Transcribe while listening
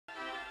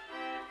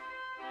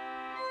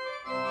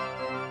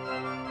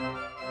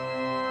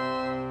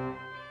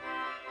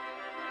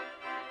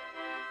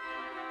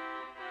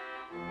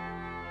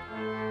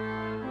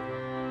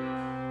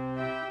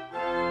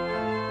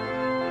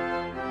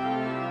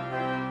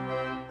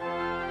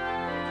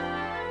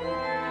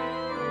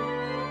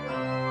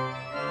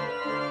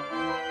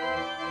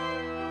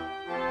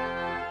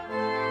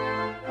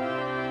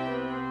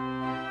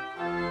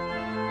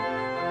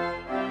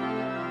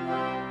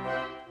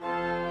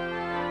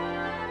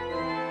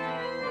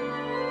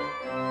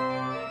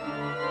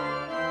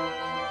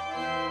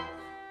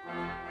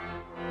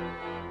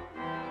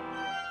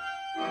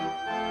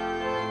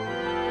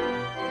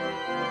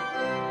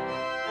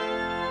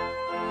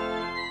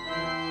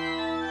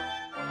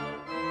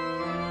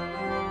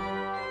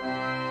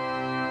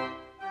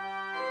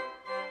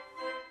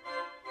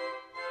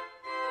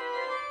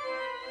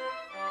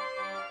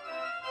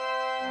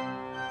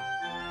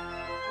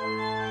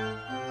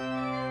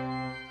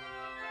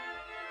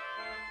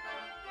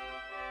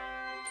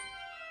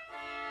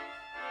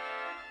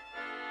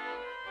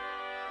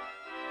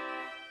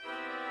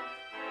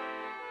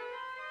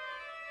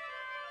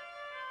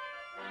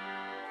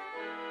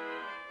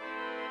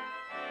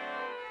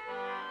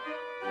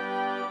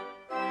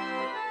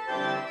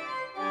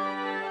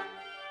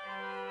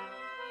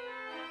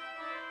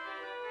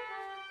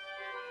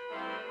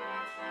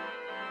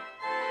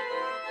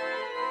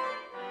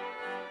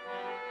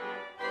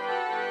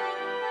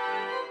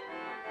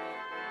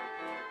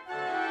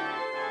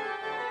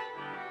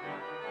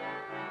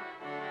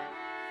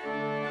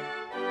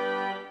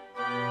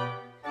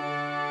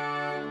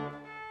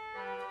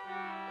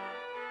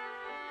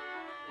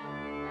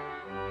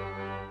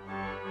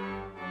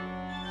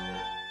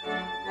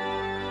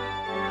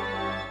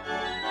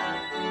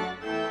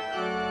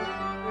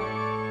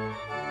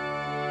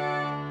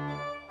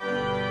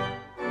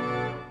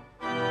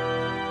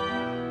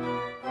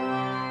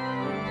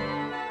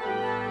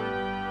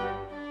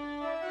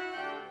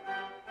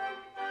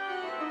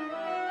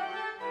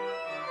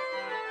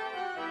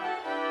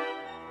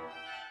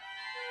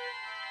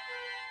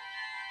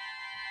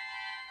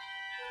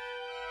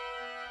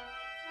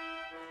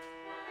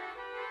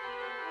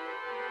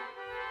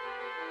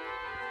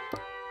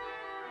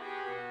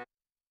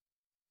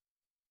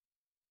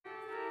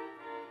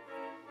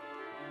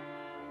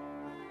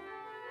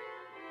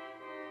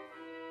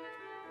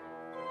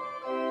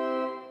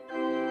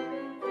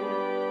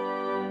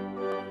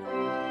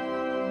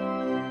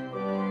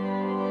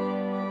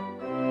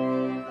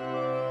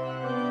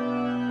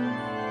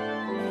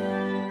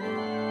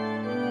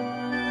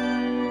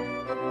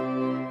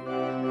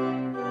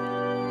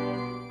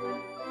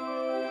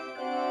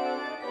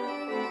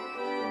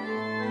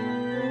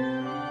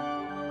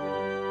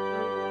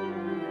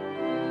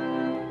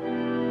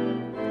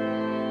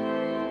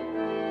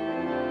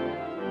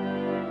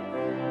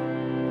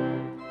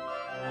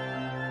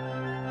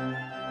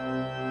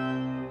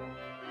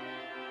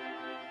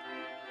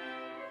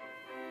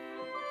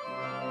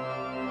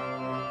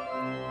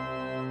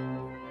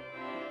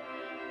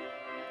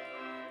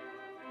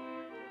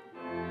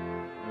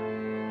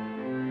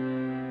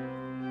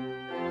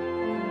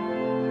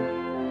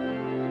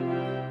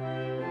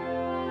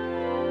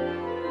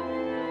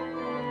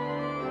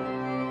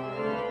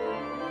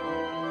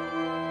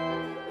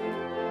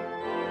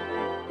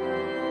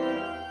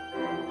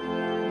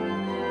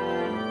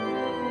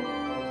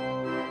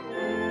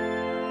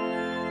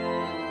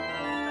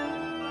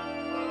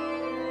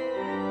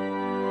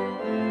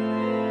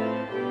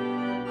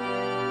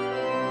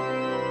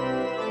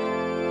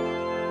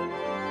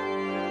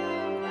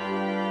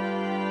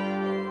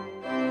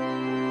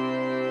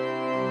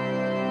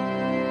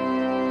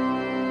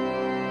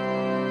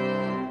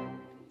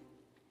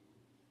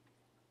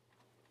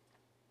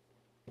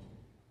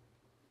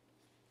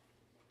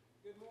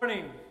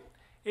Morning.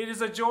 It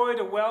is a joy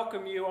to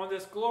welcome you on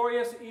this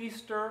glorious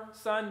Easter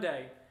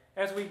Sunday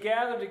as we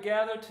gather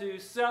together to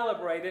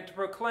celebrate and to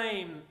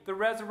proclaim the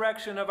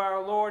resurrection of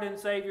our Lord and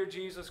Savior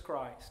Jesus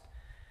Christ.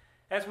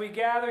 As we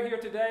gather here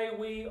today,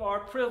 we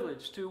are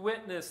privileged to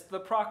witness the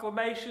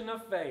proclamation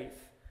of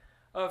faith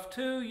of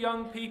two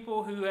young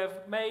people who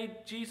have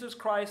made Jesus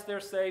Christ their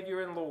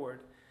Savior and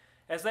Lord.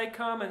 As they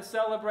come and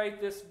celebrate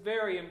this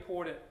very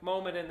important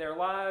moment in their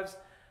lives,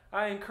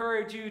 I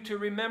encourage you to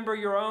remember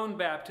your own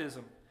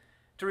baptism,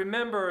 to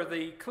remember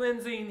the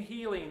cleansing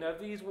healing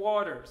of these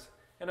waters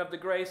and of the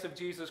grace of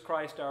Jesus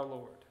Christ our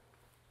Lord.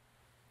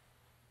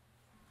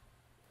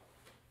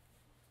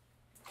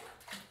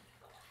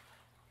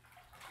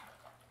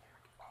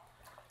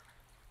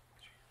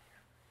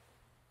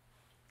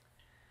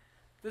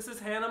 This is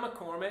Hannah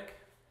McCormick.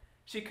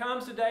 She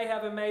comes today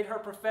having made her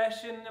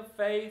profession of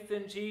faith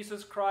in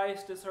Jesus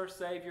Christ as her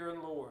Savior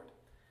and Lord.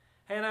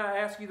 Hannah, I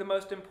ask you the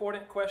most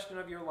important question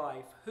of your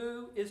life.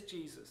 Who is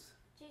Jesus?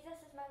 Jesus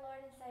is my Lord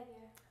and Savior.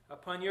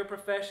 Upon your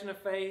profession of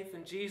faith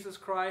in Jesus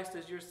Christ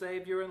as your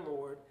Savior and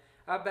Lord,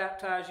 I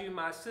baptize you,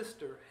 my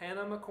sister,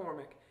 Hannah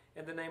McCormick,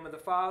 in the name of the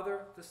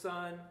Father, the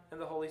Son,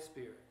 and the Holy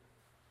Spirit.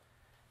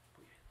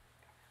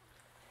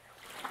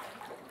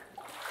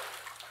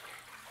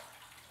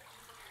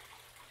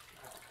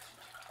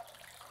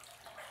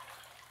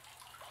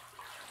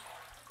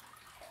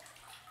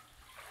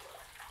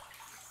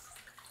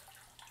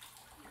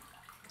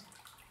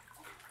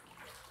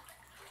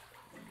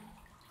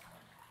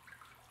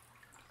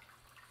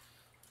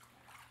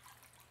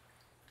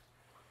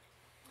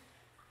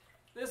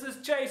 This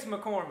is Chase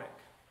McCormick,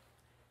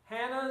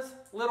 Hannah's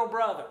little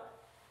brother,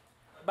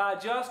 by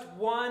just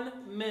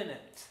 1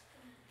 minute.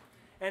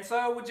 And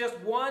so with just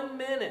 1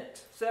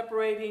 minute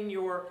separating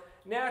your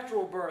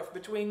natural birth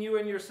between you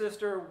and your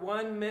sister,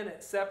 1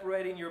 minute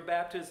separating your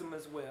baptism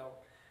as well,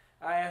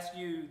 I ask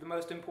you the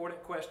most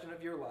important question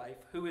of your life.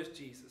 Who is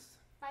Jesus?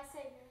 My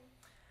Savior.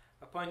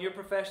 Upon your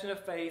profession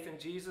of faith in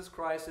Jesus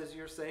Christ as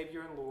your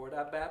Savior and Lord,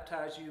 I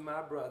baptize you,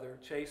 my brother,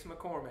 Chase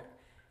McCormick,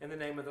 in the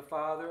name of the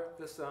Father,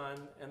 the Son,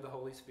 and the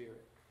Holy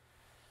Spirit.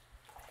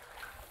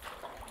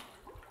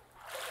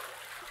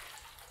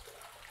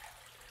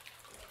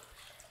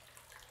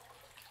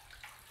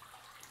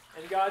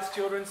 And God's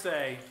children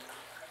say,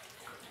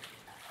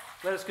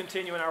 let us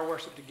continue in our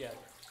worship together.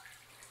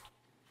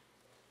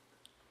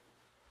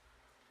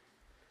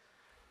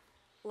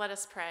 Let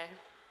us pray.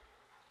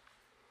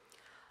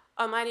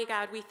 Almighty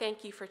God, we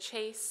thank you for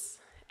Chase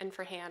and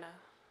for Hannah.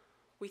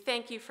 We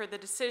thank you for the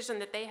decision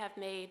that they have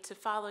made to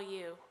follow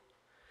you.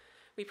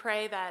 We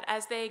pray that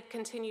as they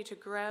continue to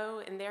grow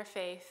in their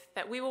faith,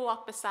 that we will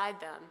walk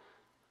beside them,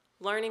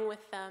 learning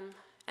with them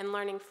and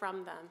learning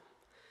from them.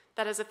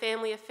 That as a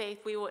family of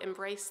faith, we will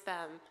embrace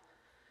them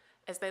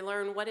as they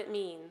learn what it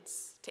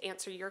means to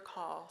answer your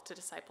call to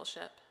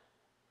discipleship.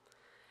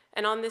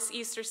 And on this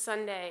Easter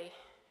Sunday,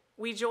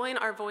 we join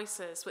our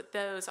voices with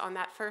those on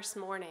that first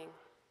morning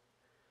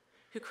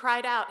who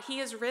cried out, "He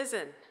is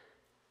risen.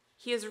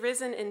 He is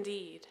risen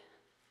indeed."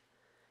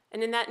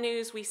 And in that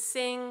news, we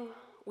sing,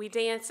 we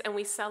dance, and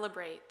we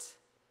celebrate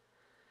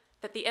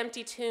that the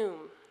empty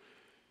tomb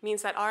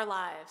means that our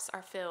lives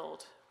are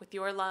filled with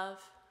your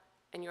love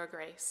and your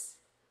grace.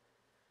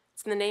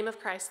 It's in the name of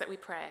Christ that we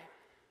pray.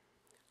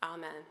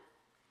 Amen.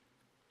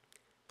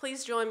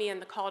 Please join me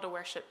in the call to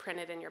worship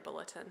printed in your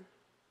bulletin.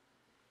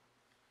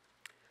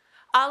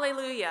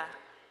 Alleluia,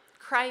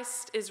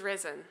 Christ is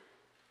risen.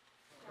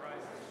 Christ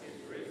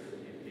is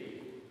risen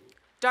indeed.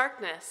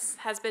 Darkness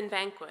has been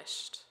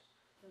vanquished.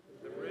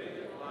 The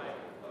ray of light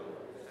and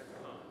hope has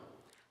come.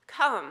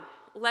 Come,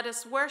 let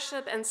us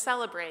worship and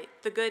celebrate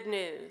the good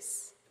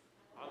news.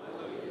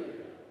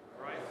 Alleluia,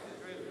 Christ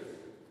is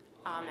risen.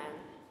 Amen.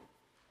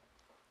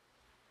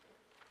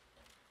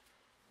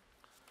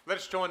 Let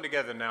us join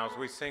together now as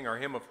we sing our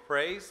hymn of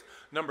praise,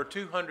 number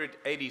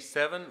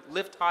 287,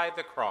 Lift High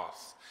the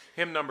Cross.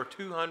 Hymn number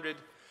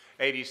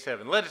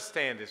 287. Let us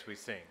stand as we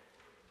sing.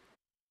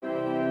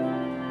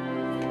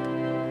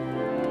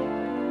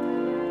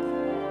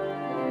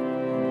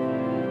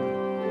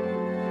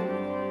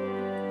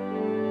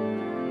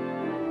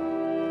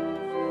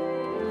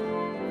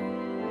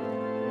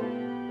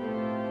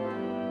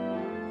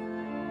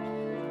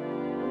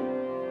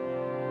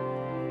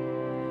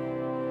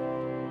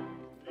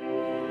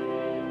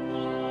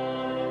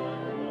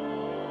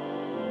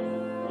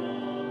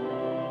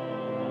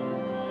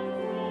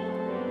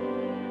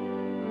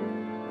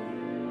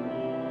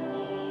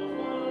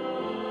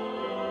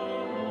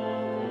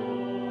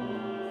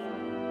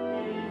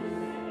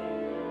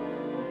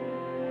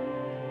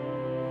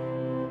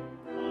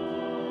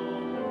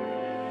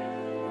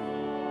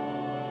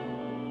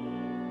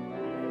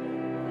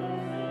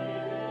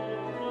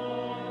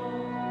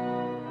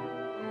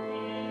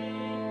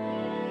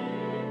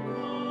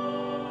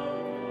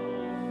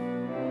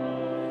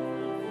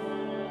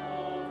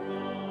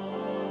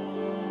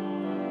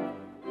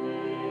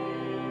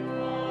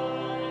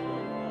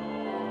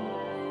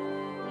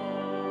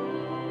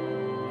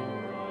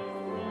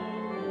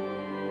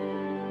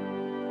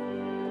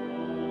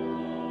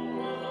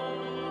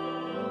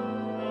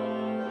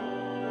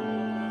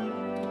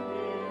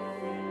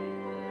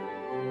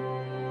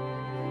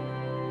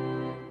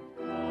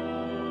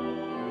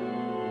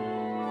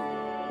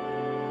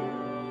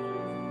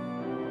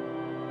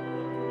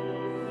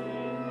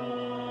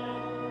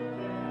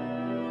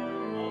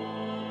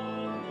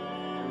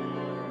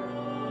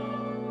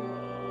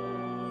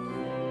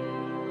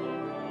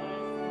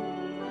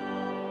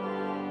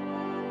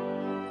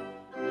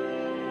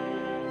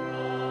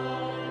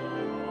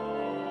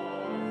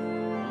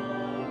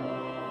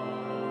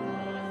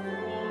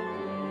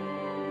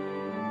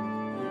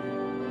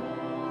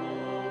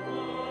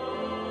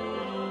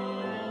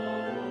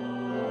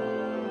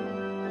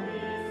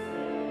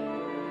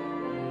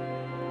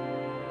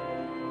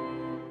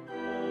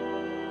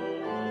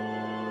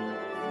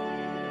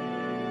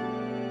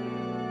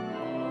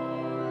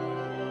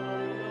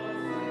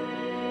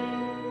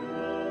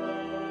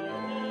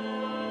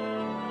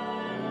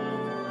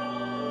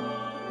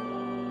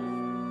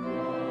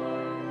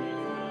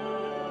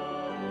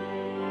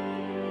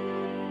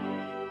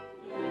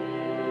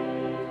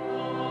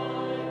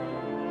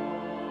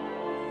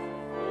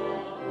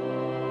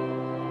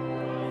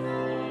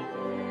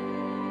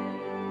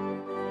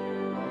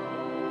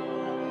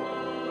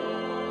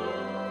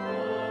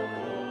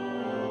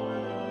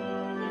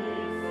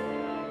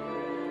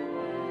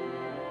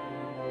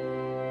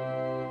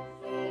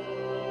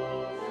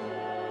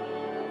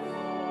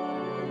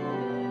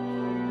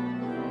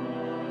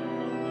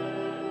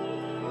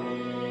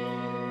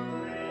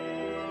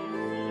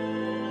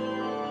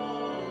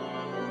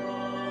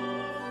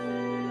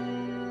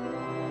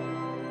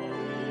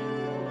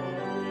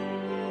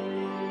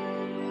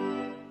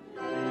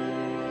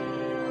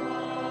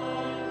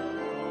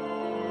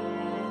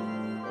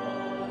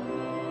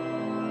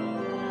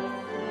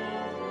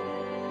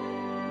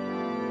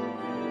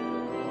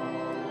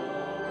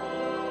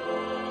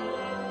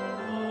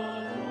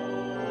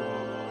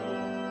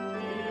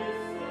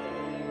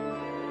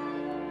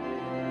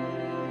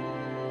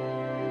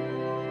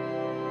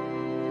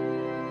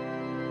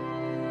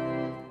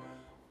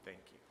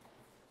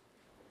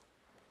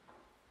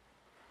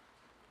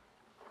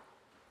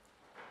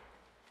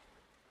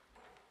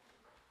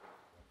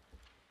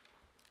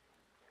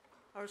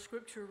 Our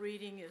scripture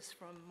reading is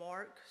from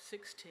Mark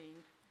 16,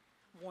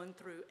 1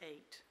 through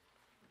 8.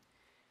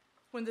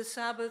 When the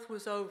Sabbath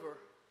was over,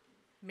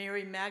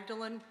 Mary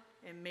Magdalene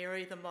and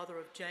Mary, the mother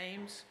of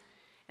James,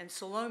 and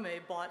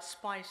Salome bought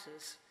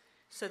spices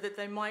so that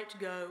they might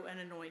go and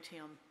anoint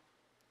him.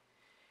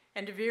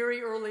 And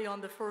very early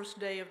on the first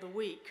day of the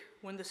week,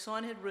 when the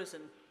sun had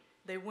risen,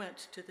 they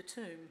went to the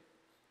tomb.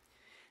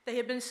 They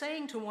had been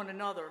saying to one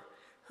another,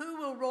 "Who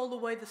will roll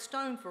away the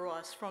stone for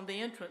us from the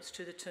entrance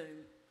to the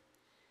tomb?"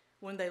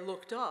 When they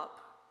looked up,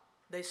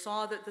 they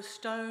saw that the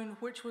stone,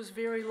 which was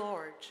very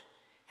large,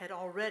 had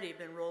already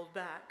been rolled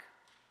back.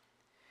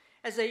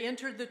 As they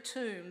entered the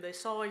tomb, they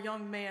saw a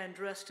young man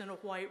dressed in a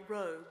white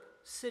robe,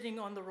 sitting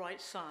on the right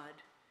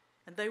side,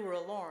 and they were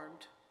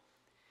alarmed.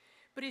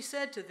 But he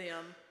said to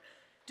them,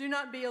 "Do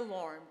not be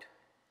alarmed.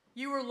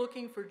 You are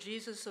looking for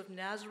Jesus of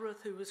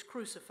Nazareth who was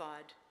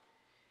crucified.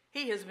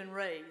 He has been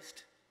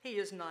raised. He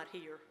is not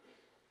here.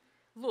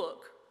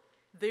 Look,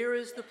 there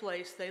is the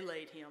place they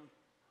laid him.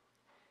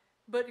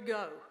 But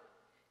go,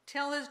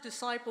 tell his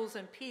disciples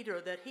and Peter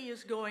that he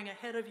is going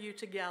ahead of you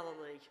to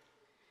Galilee.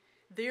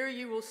 There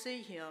you will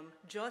see him,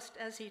 just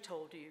as he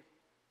told you."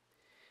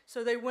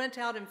 So they went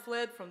out and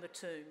fled from the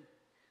tomb,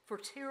 for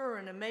terror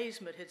and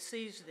amazement had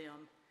seized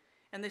them,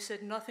 and they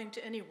said nothing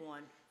to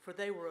anyone, for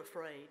they were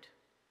afraid.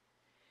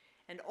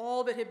 And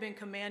all that had been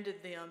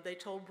commanded them they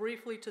told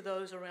briefly to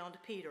those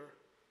around Peter.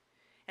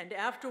 And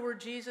afterward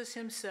Jesus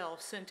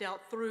himself sent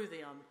out through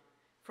them,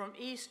 from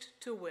east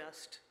to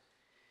west,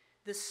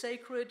 the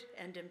sacred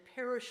and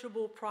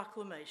imperishable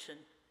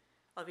proclamation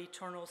of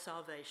eternal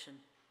salvation.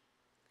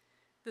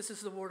 This is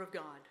the word of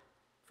God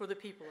for the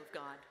people of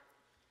God.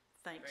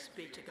 Thanks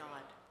be to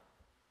God.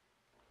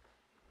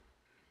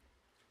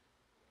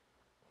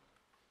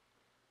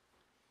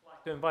 I'd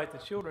like to invite the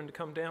children to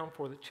come down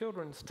for the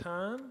children's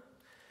time.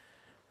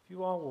 If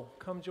you all will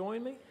come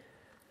join me.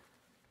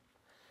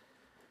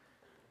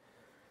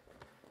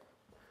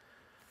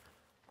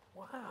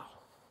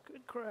 Wow,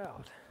 good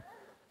crowd.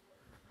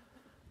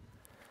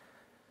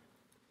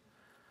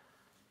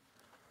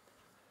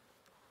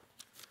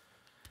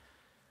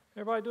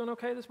 Everybody doing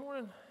okay this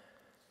morning?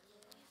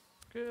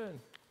 Good,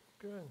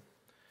 good.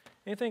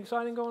 Anything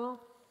exciting going on?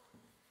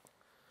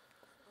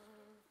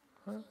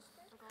 Huh?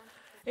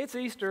 It's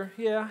Easter,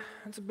 yeah.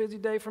 It's a busy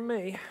day for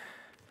me.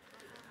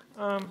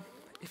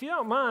 If you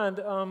don't mind,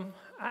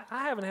 I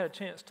haven't had a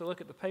chance to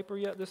look at the paper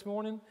yet this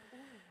morning,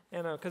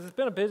 and because it's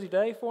been a busy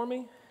day for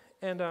me,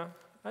 and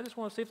I just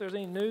want to see if there's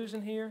any news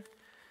in here.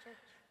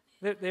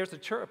 There's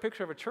a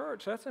picture of a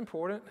church. That's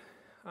important.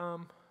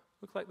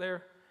 Looks like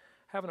they're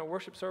having a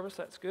worship service.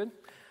 That's good.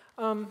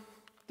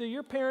 Do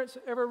your parents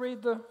ever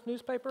read the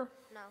newspaper?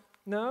 No.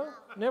 No?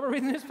 Never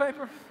read the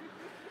newspaper?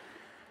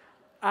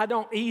 I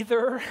don't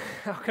either,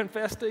 I'll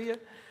confess to you.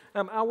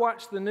 I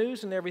watch the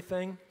news and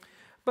everything.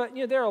 But,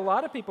 there are a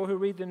lot of people who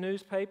read the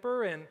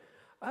newspaper. And,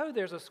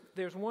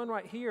 there's one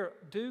right here,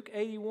 Duke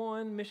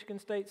 81, Michigan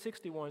State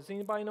 61. Does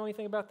anybody know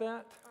anything about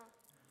that?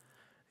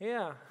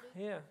 Yeah.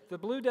 The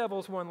Blue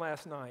Devils won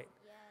last night.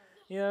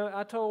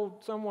 I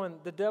told someone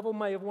the devil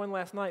may have won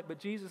last night, but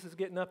Jesus is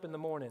getting up in the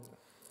morning.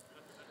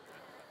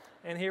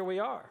 And here we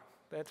are.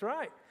 That's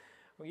right.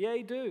 Well,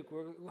 yay, Duke.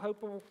 We're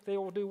hoping they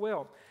will do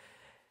well.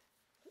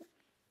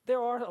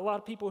 There are a lot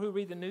of people who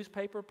read the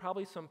newspaper,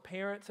 probably some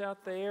parents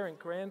out there and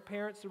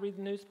grandparents who read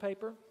the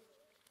newspaper.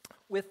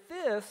 With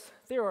this,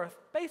 there are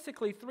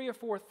basically 3 or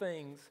 4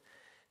 things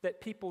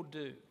that people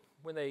do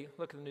when they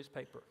look at the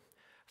newspaper.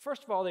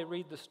 First of all, they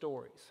read the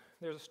stories.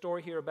 There's a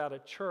story here about a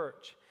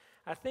church.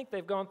 I think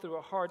they've gone through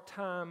a hard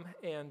time,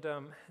 and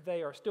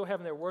they are still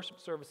having their worship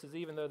services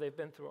even though they've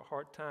been through a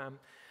hard time.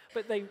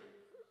 But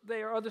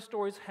there are other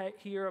stories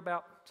here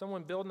about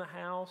someone building a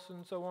house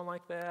and so on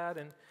like that,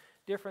 and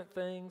different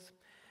things.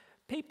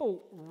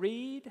 People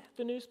read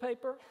the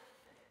newspaper,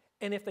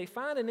 and if they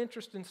find an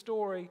interesting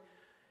story,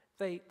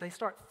 they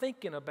start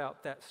thinking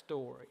about that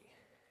story.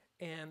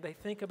 And they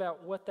think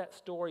about what that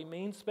story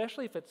means,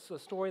 especially if it's a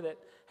story that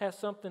has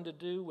something to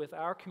do with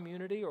our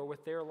community or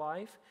with their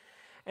life.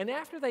 And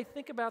after they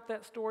think about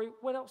that story,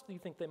 what else do you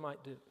think they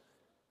might do?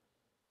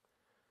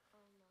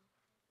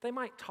 They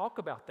might talk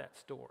about that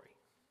story.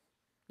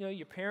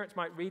 Your parents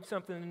might read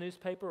something in the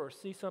newspaper or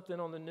see something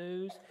on the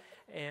news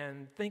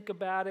and think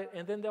about it,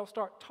 and then they'll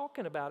start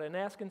talking about it and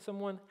asking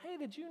someone, "Hey,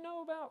 did you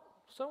know about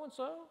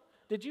so-and-so?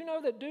 Did you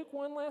know that Duke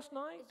won last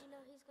night?" Did you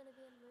know he's going to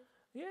be in the movie?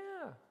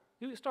 Yeah.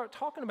 You start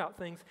talking about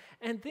things.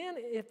 And then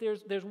if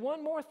there's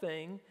one more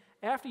thing,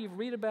 after you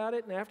read about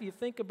it and after you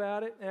think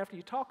about it and after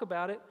you talk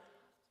about it,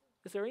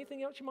 is there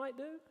anything else you might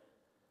do?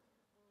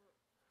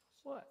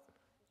 What?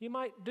 You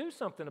might do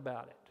something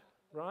about it,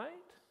 right?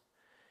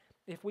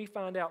 If we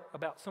find out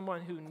about someone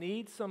who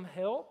needs some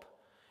help,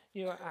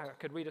 I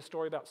could read a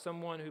story about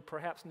someone who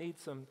perhaps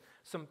needs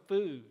some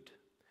food.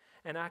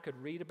 And I could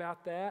read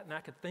about that, and I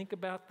could think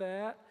about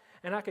that,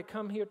 and I could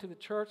come here to the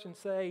church and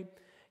say,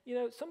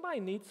 somebody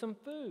needs some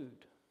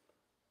food.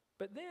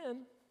 But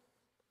then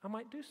I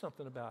might do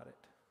something about it.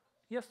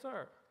 Yes,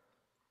 sir.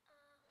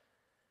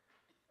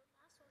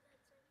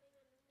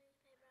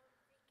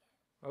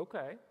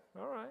 Okay,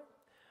 all right.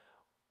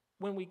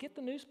 When we get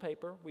the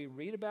newspaper, we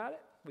read about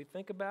it, we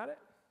think about it,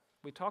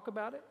 we talk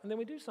about it, and then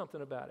we do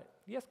something about it.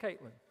 Yes,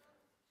 Caitlin?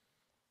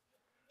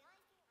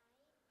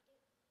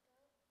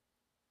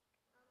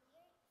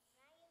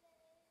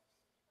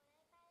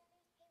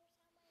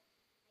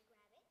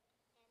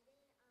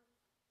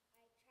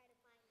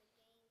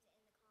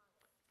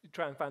 You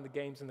try and find the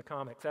games in the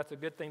comics. That's a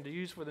good thing to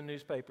use for the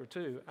newspaper,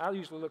 too. I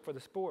usually look for the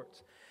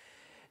sports.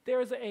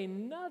 There's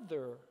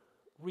another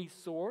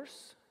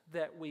resource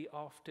that we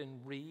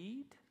often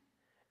read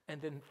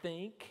and then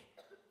think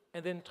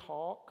and then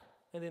talk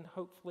and then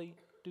hopefully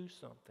do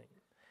something.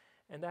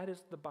 And that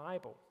is the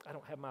Bible. I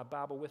don't have my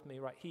Bible with me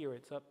right here.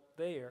 It's up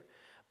there.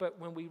 But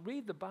when we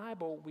read the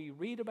Bible, we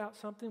read about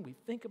something, we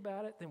think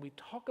about it, then we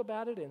talk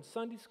about it in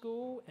Sunday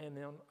school and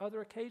on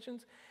other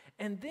occasions.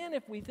 And then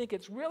if we think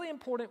it's really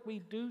important, we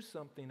do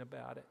something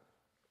about it.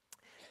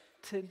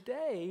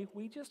 Today,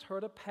 we just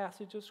heard a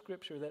passage of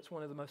Scripture that's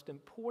one of the most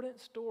important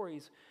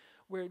stories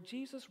where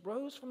Jesus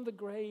rose from the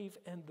grave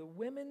and the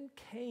women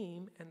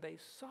came and they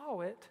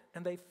saw it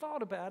and they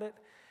thought about it,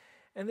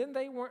 and then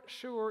they weren't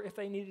sure if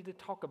they needed to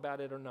talk about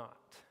it or not.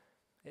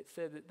 It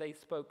said that they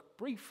spoke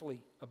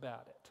briefly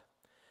about it.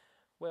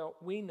 Well,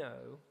 we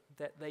know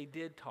that they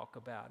did talk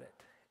about it,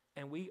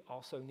 and we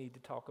also need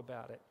to talk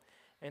about it.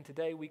 And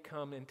today we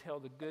come and tell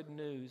the good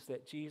news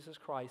that Jesus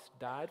Christ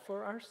died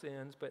for our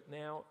sins, but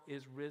now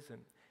is risen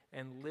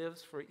and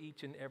lives for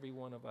each and every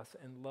one of us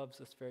and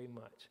loves us very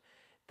much.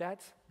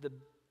 That's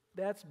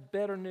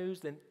better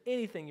news than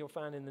anything you'll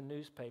find in the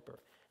newspaper,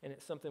 and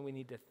it's something we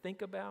need to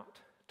think about,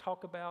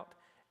 talk about,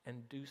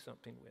 and do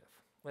something with.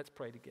 Let's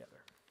pray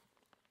together.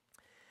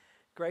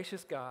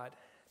 Gracious God,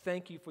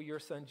 thank you for your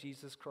Son,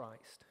 Jesus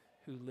Christ,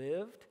 who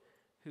lived,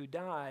 who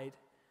died,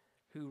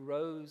 who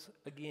rose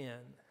again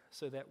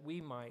so that we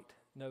might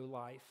know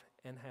life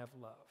and have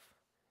love.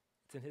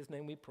 It's in his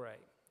name we pray.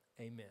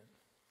 Amen.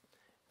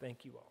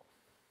 Thank you all.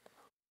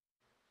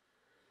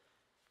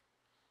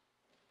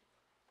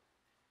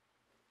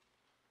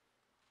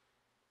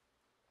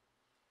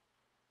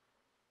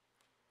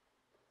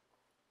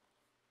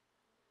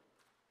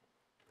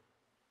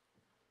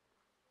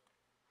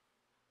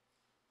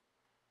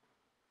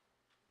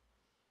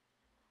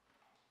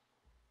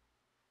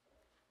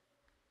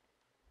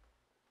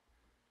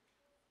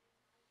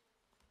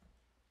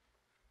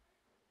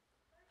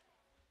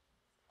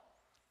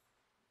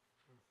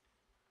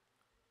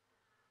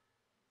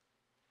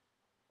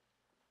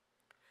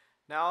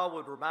 Now I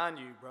would remind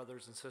you,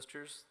 brothers and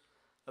sisters,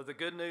 of the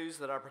good news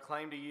that I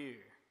proclaimed to you,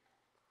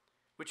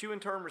 which you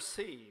in turn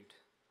received,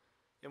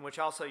 in which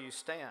also you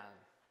stand,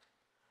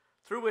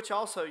 through which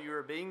also you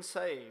are being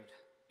saved,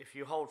 if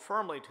you hold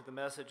firmly to the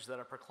message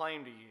that I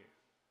proclaimed to you,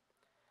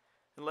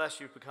 unless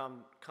you've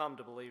come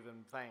to believe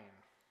in vain.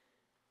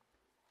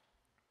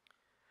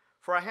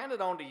 For I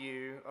handed on to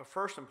you of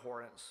first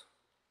importance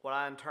what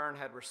I in turn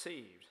had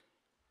received,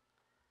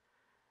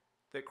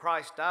 that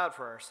Christ died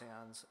for our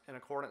sins in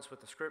accordance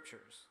with the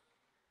Scriptures,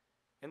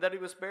 and that he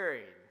was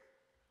buried,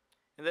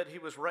 and that he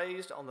was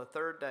raised on the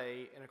third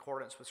day in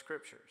accordance with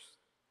Scriptures,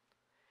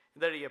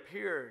 and that he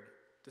appeared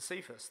to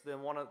Cephas,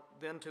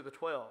 then to the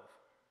 12.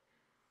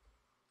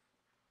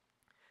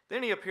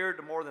 Then he appeared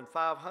to more than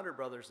 500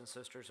 brothers and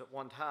sisters at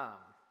one time,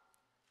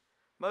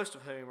 most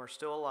of whom are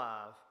still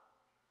alive,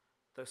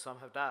 though some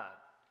have died.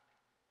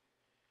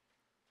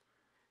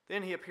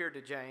 Then he appeared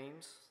to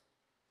James,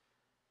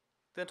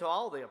 then to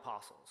all the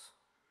apostles.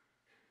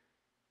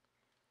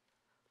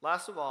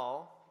 Last of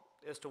all,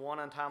 as to one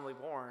untimely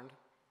born,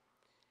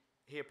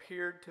 he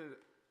appeared to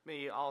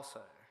me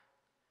also.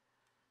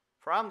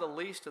 For I am the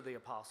least of the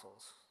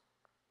apostles,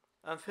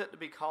 unfit to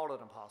be called an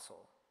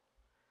apostle,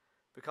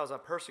 because I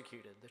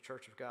persecuted the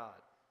church of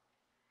God.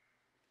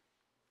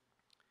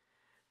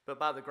 But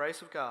by the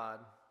grace of God,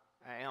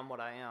 I am what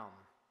I am,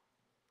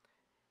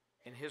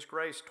 and his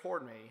grace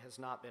toward me has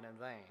not been in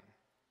vain.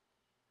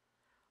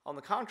 On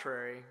the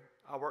contrary,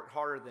 I worked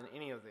harder than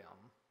any of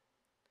them,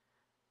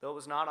 though it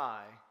was not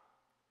I,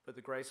 but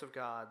the grace of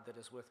God that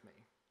is with me.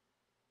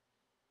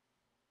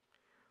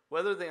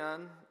 Whether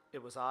then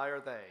it was I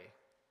or they,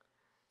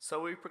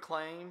 so we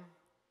proclaim,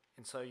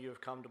 and so you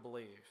have come to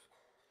believe.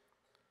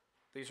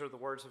 These are the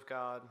words of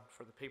God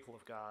for the people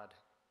of God.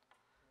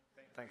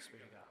 Thanks be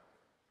to God.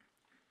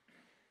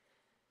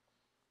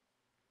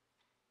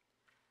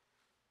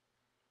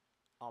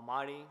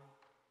 Almighty,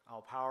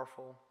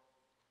 all-powerful,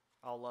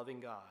 all-loving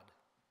God,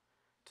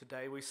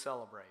 today we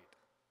celebrate.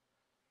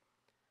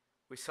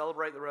 We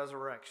celebrate the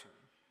resurrection.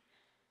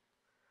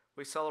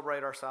 We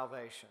celebrate our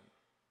salvation.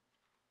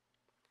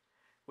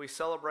 We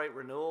celebrate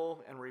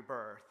renewal and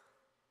rebirth.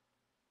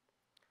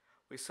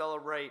 We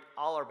celebrate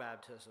all our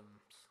baptisms,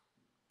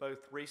 both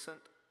recent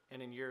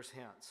and in years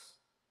hence.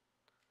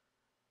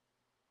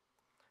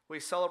 We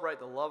celebrate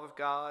the love of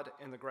God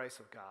and the grace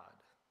of God.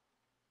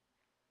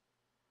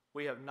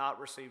 We have not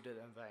received it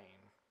in vain.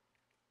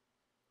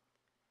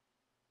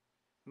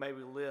 May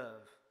we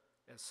live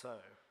as so.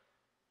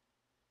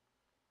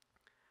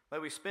 May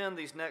we spend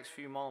these next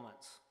few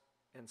moments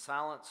in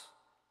silence,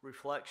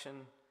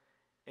 reflection,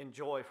 and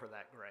joy for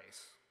that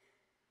grace.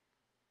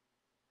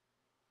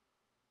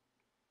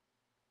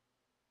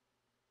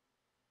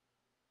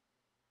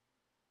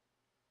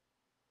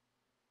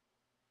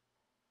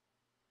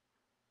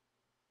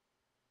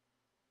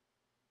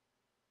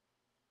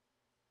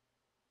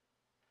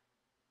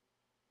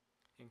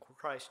 In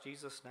Christ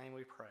Jesus' name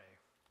we pray.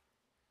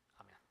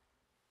 Amen.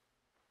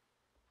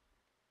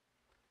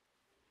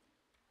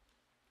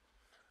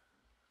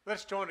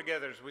 Let's join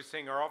together as we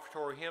sing our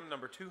offertory hymn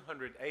number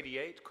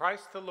 288,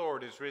 Christ the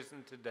Lord is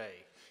risen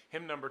today.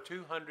 Hymn number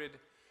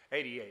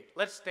 288.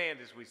 Let's stand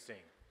as we sing.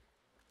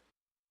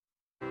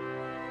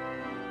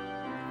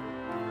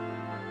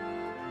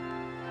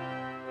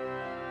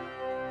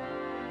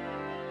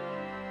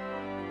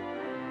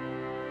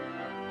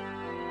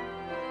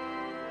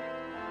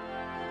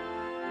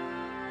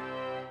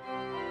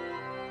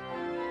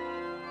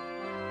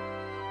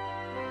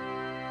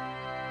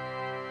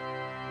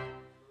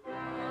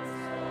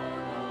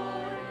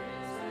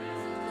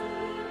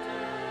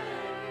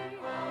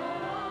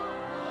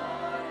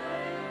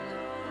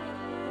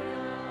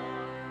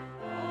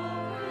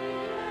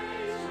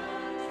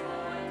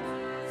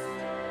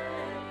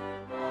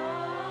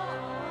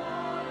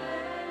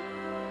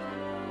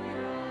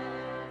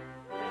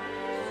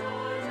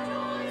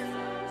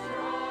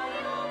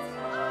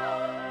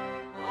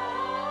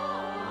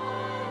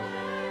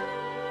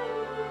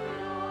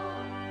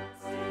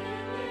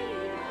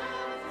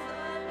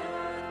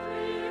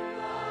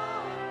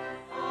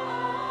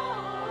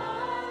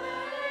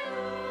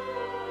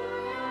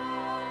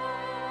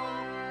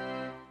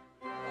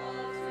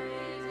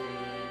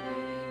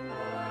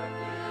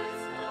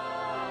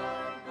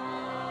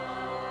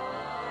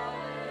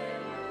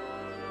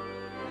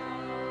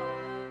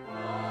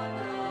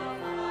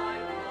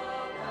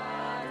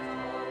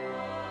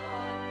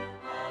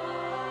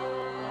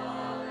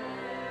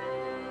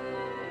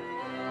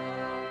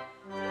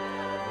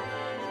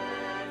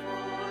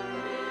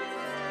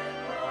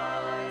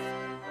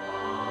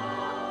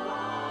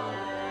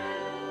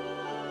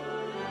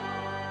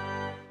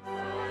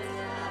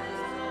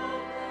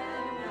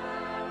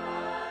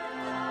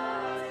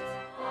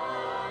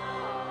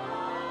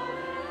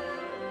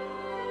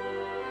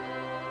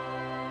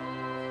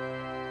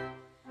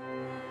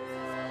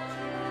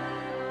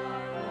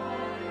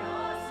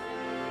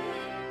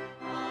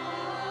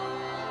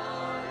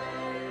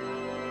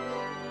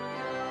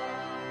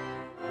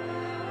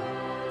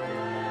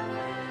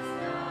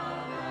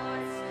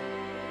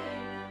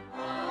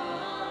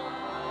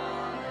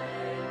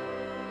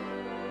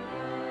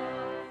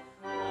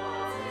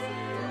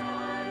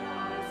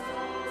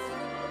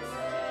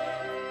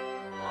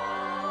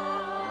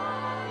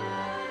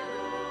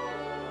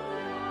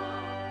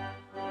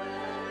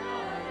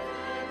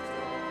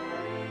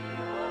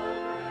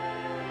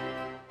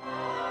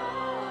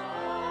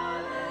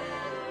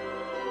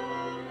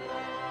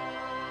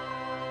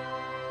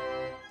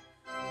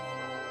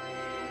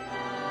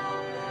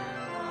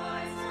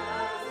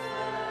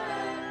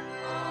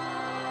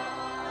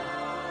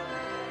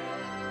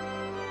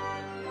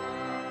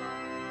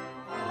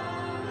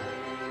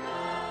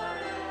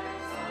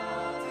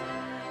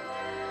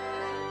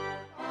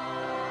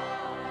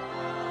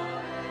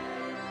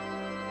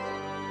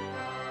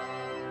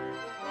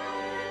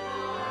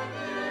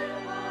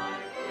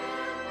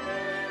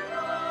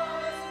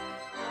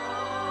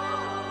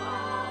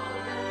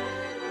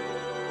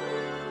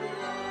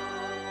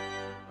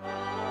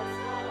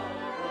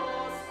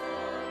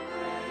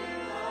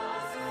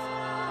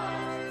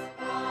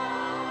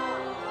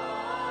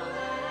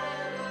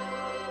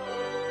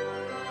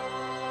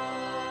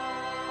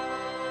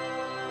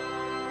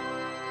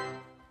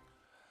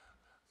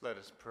 Let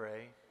us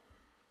pray.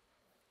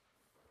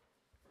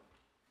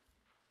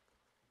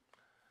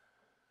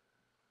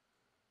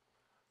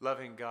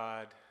 Loving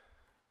God,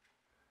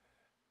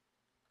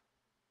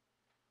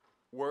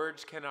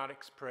 words cannot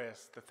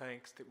express the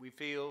thanks that we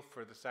feel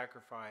for the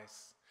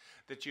sacrifice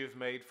that you have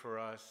made for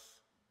us,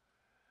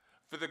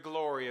 for the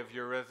glory of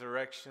your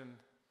resurrection,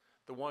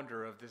 the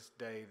wonder of this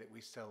day that we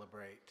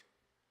celebrate.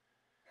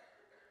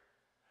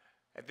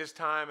 At this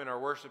time in our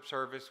worship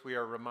service, we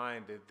are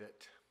reminded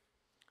that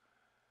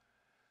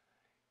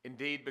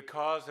indeed,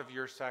 because of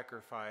your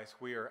sacrifice,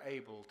 we are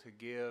able to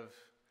give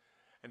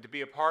and to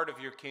be a part of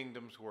your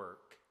kingdom's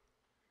work.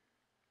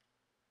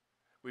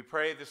 We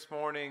pray this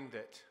morning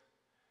that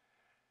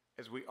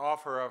as we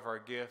offer of our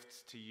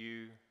gifts to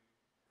you,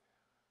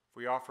 if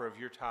we offer of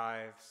your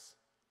tithes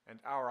and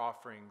our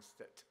offerings,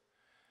 that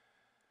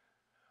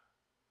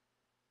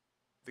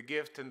the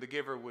gift and the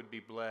giver would be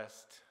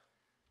blessed,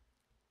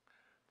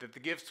 that the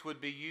gifts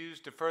would be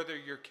used to further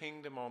your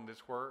kingdom on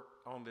this work,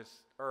 on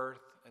this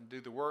earth, and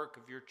do the work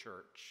of your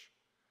church,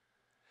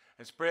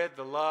 and spread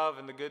the love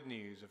and the good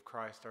news of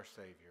Christ our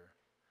Savior.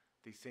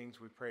 These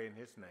things we pray in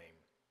his name.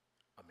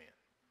 Amen.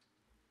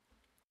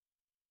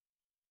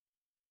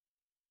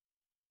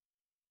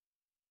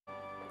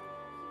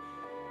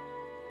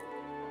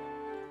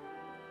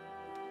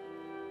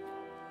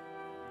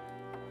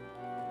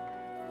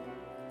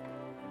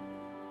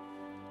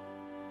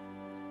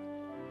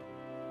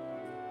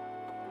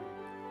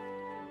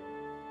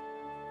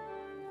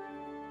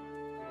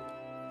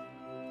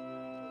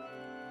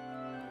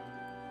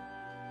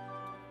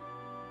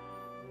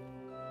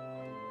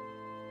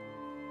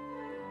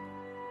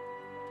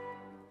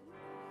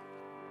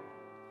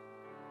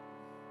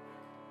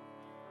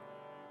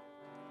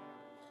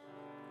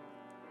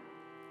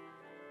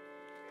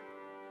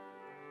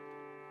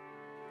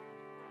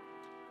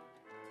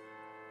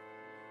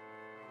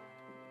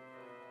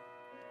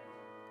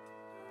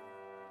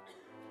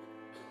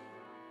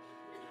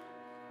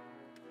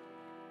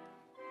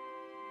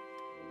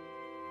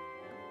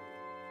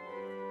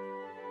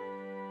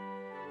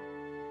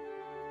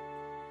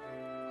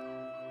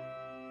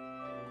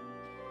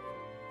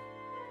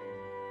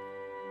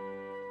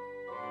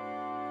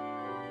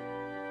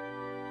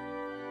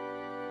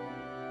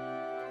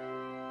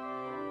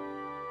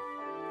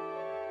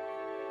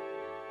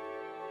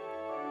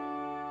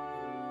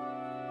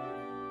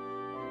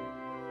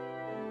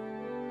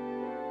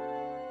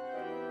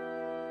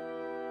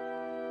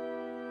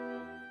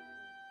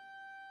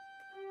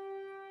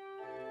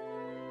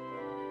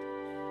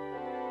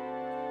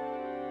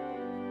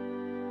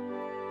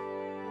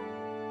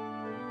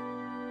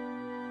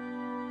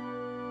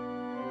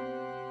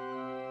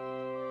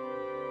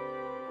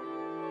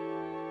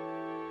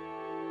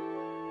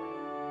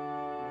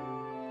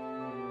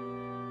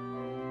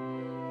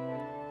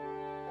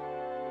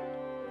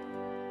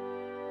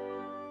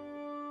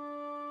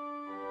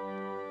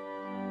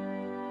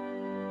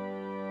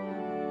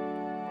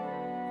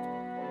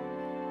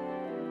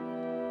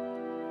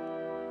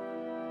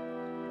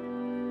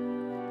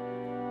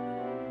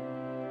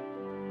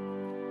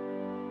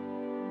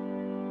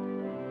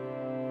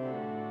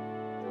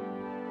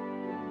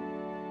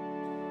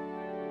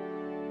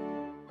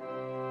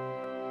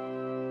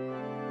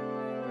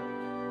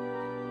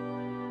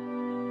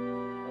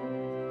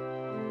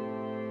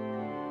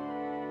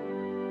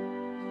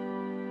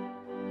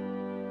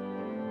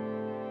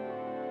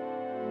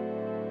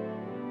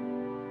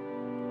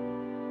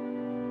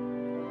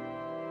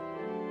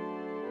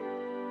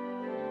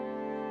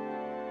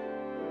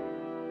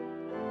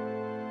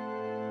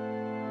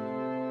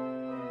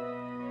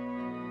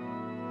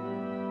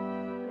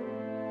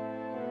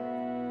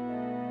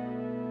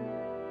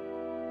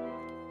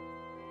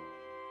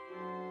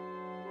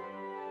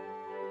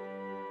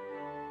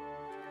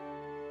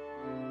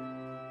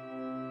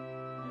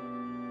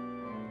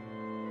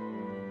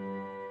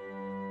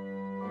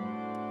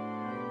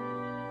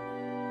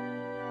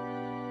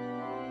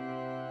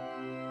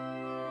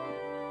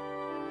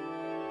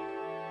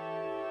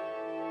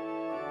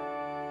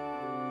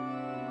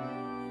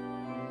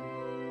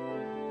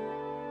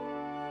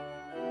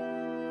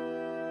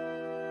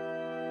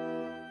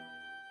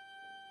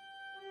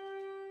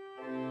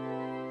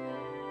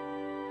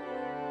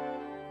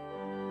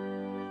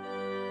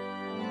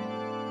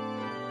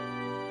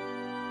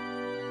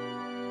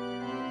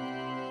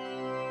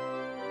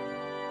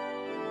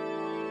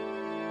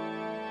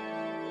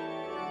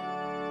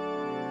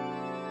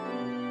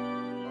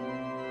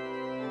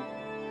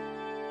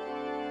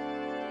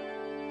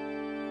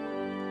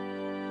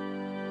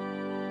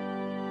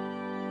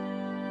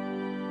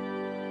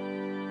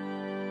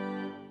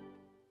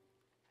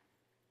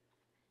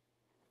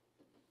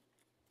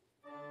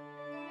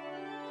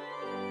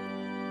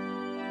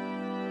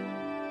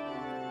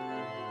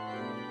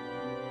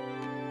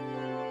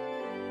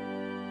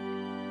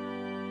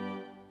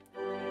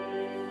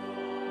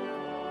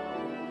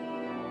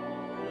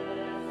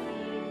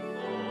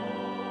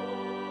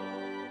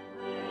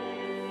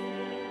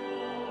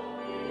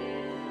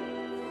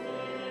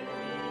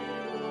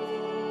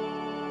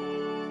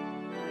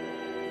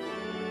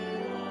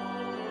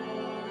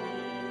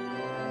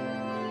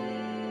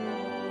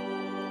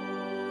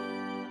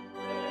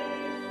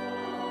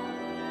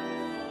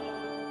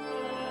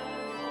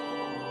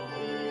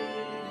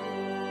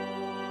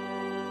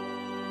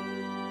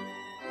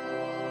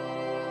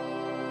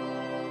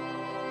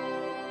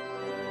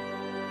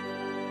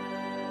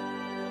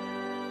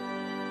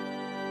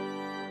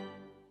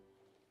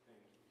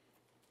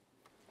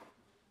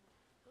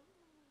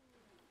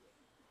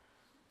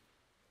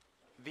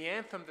 The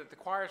anthem that the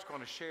choir is going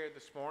to share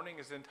this morning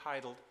is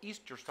entitled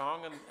Easter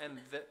Song, and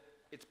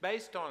it's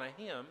based on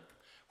a hymn,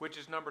 which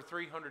is number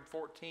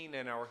 314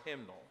 in our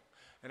hymnal.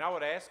 And I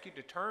would ask you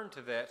to turn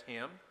to that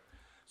hymn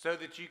so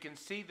that you can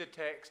see the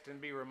text and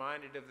be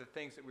reminded of the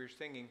things that we're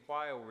singing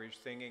while we're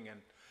singing,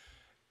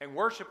 and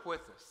worship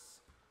with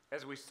us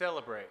as we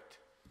celebrate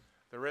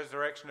the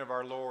resurrection of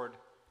our Lord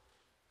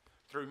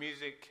through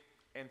music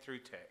and through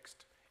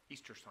text.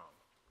 Easter Song.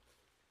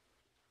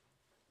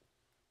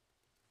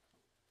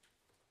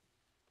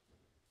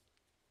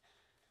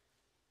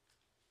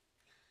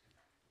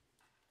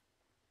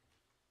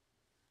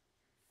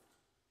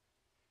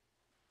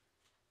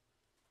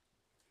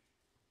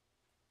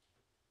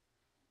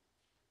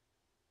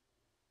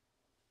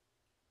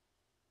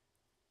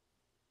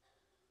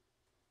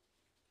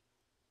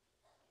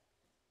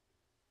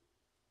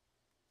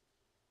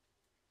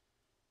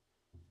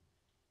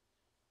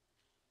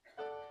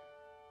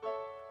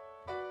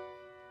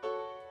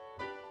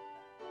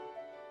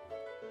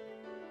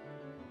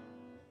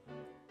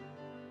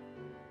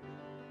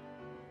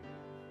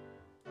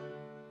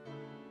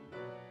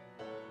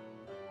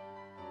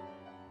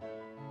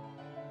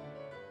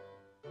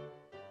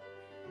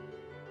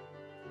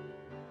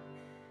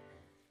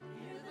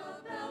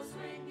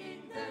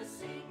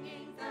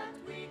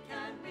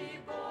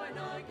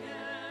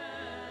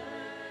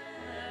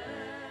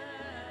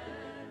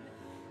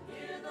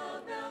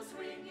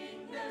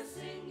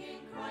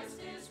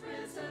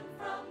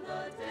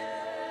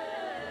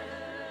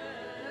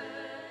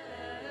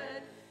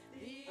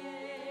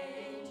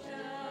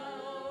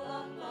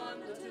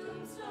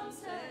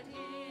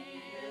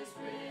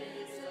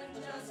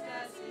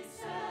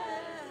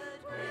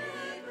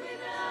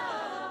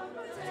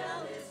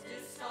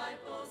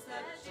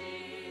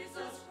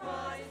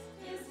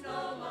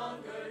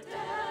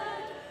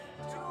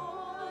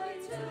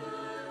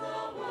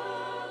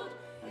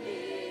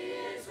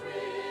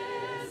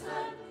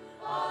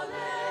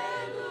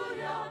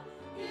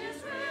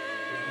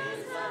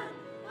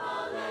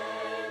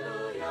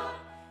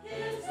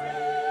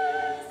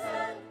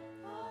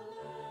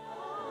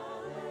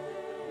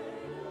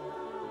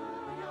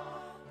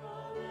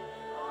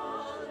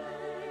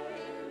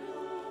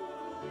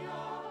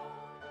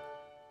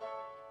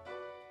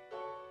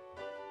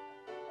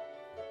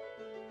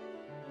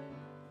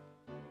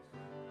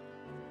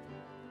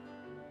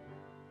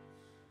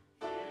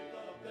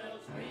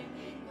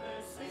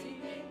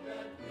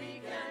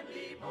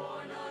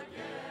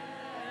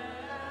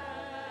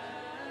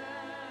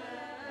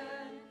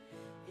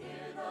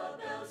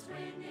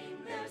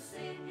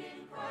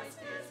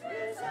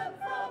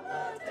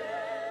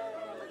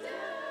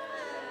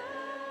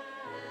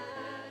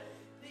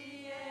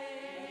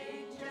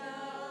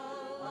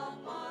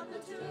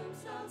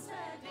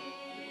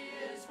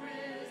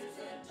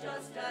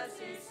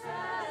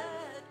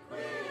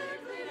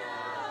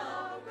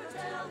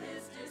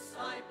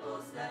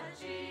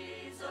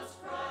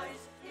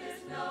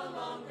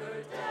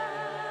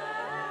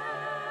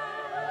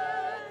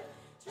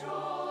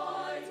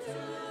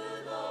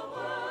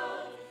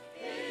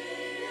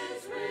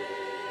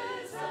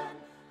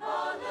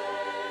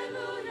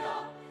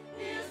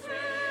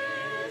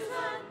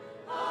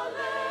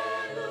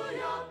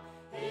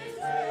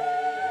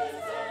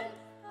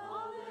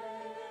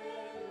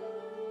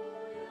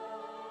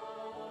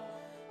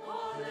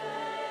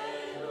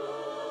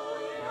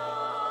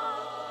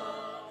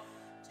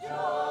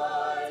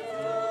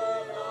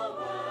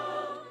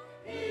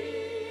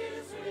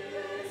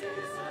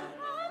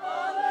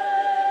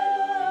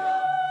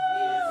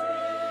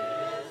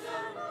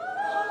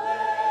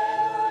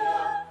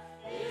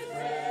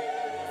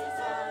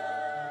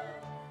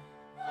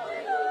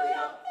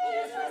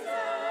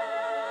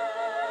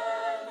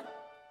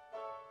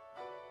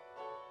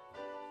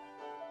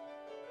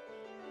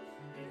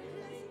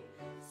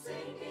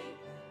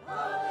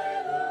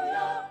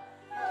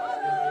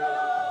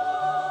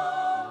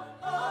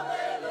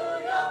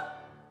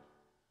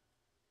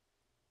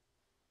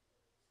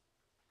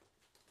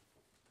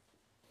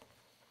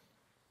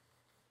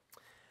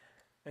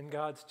 And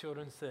God's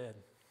children said,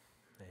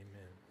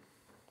 Amen.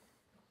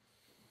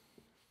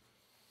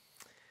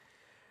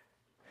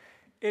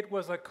 It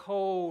was a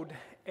cold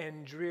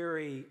and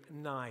dreary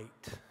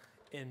night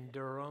in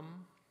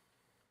Durham.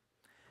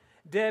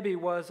 Debbie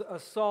was a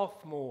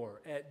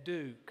sophomore at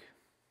Duke.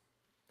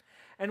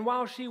 And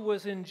while she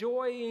was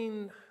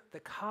enjoying the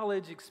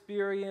college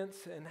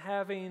experience and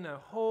having a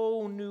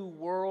whole new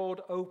world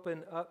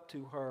open up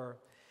to her,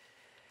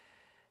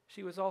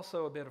 she was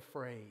also a bit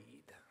afraid.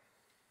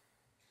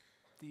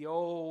 The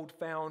old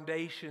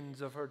foundations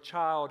of her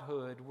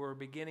childhood were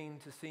beginning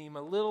to seem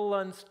a little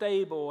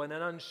unstable and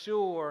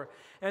unsure,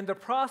 and the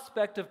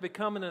prospect of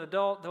becoming an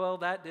adult, well,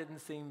 that didn't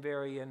seem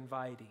very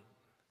inviting.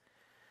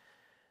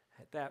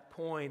 At that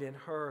point in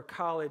her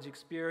college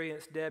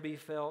experience, Debbie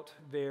felt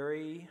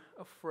very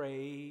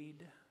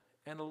afraid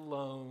and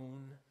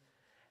alone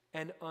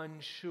and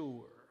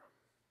unsure.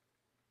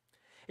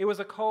 It was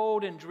a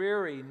cold and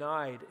dreary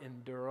night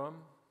in Durham.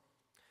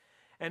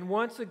 And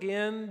once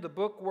again, the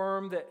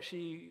bookworm that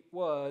she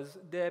was,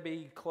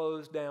 Debbie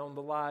closed down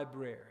the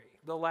library,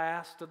 the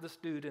last of the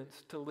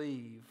students to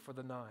leave for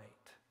the night.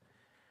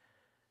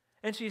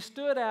 And she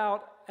stood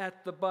out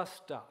at the bus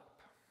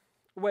stop,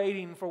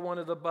 waiting for one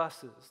of the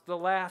buses, the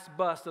last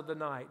bus of the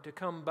night, to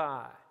come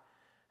by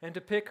and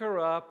to pick her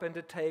up and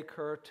to take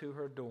her to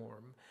her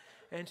dorm.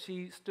 And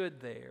she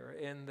stood there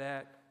in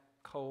that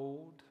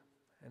cold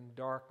and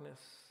darkness,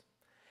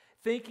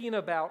 thinking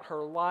about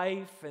her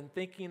life and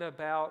thinking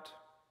about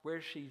where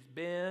she's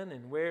been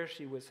and where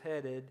she was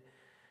headed,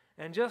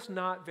 and just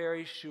not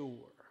very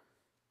sure.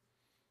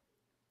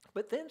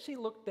 But then she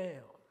looked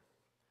down,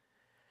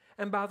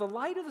 and by the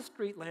light of the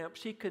street lamp,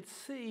 she could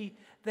see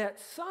that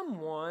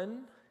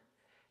someone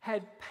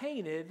had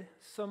painted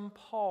some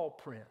paw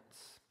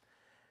prints.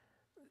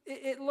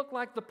 It looked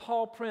like the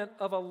paw print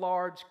of a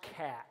large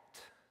cat.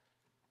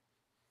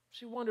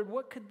 She wondered,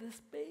 what could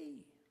this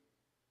be?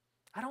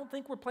 I don't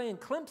think we're playing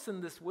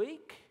Clemson this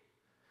week.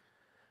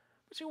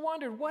 But she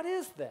wondered, what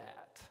is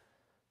that?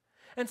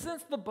 And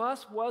since the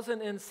bus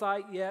wasn't in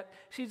sight yet,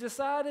 she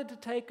decided to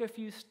take a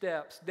few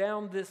steps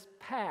down this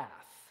path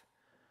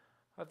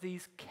of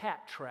these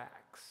cat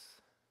tracks.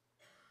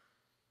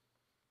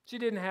 She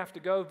didn't have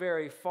to go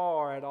very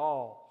far at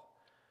all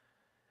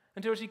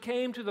until she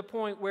came to the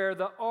point where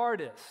the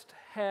artist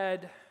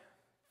had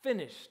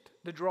finished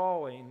the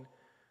drawing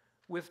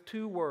with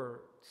two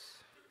words: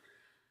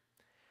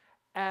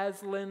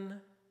 Aslan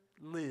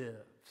lives.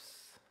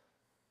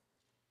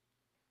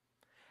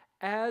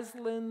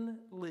 Aslan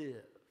lives.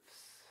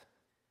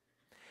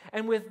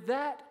 And with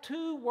that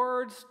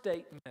two-word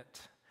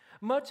statement,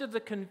 much of the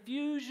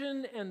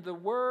confusion and the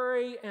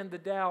worry and the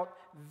doubt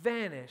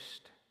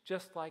vanished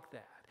just like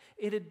that.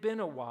 It had been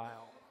a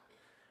while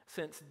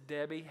since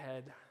Debbie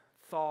had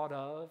thought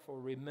of or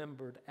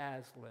remembered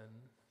Aslan.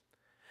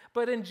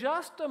 But in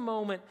just a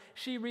moment,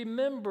 she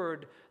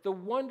remembered the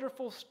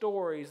wonderful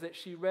stories that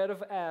she read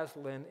of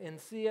Aslan in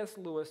C.S.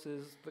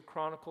 Lewis's The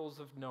Chronicles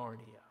of Narnia.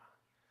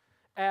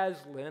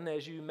 Aslan,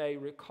 as you may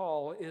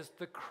recall, is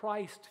the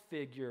Christ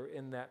figure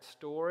in that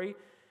story.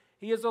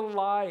 He is a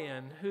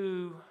lion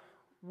who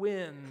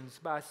wins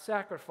by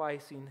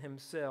sacrificing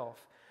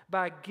himself,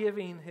 by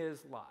giving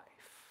his life.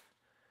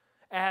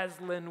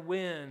 Aslan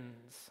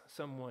wins,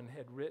 someone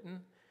had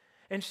written.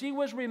 And she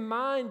was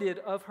reminded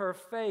of her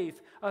faith,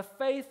 a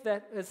faith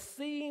that has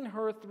seen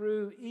her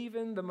through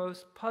even the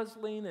most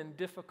puzzling and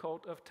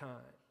difficult of times.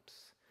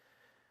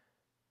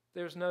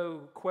 There's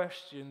no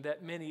question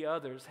that many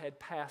others had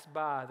passed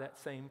by that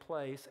same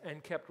place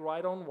and kept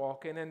right on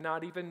walking and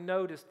not even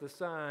noticed the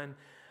sign,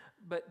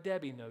 but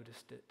Debbie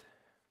noticed it.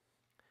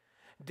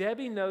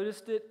 Debbie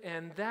noticed it,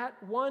 and that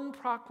one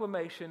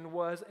proclamation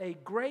was a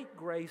great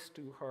grace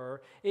to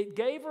her. It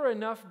gave her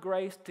enough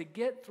grace to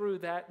get through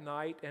that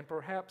night and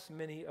perhaps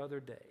many other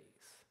days.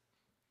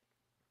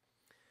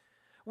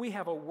 We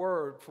have a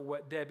word for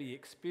what Debbie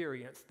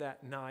experienced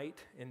that night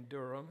in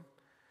Durham.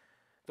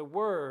 The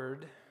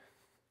word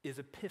is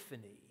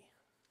epiphany.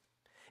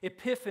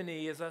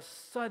 Epiphany is a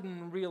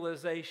sudden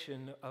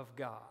realization of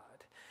God.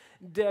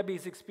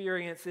 Debbie's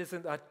experience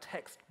isn't a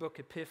textbook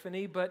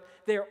epiphany, but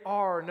there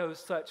are no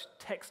such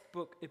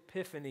textbook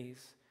epiphanies.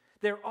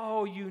 They're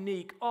all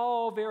unique,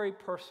 all very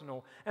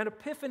personal. An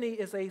epiphany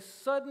is a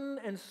sudden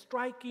and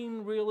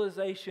striking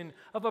realization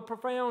of a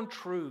profound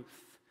truth,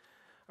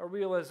 a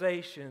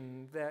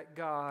realization that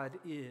God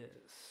is.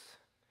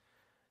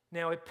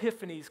 Now,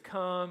 epiphanies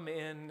come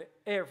in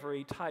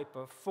every type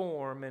of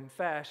form and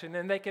fashion,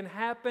 and they can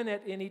happen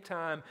at any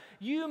time.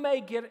 You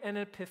may get an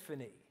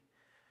epiphany,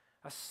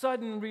 a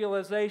sudden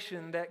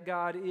realization that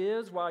God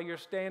is while you're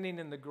standing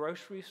in the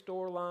grocery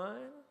store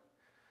line.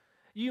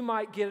 You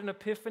might get an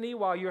epiphany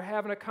while you're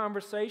having a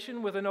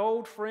conversation with an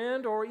old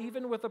friend or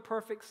even with a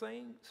perfect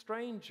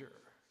stranger.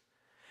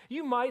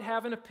 You might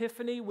have an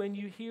epiphany when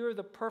you hear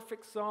the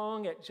perfect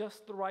song at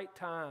just the right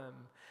time.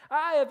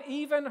 I have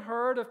even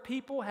heard of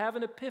people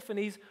having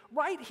epiphanies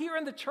right here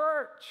in the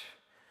church.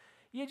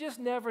 You just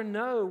never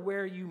know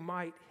where you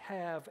might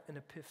have an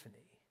epiphany.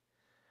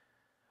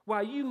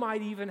 While you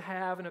might even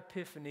have an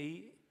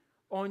epiphany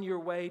on your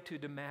way to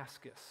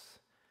Damascus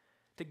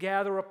to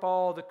gather up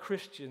all the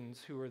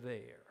Christians who are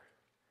there.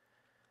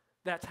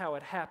 That's how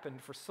it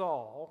happened for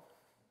Saul.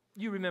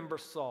 You remember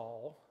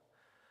Saul.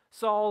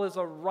 Saul is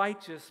a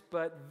righteous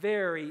but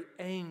very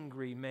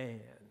angry man.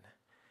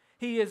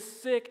 He is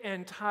sick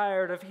and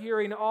tired of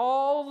hearing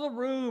all the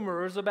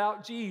rumors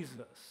about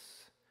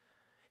Jesus,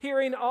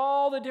 hearing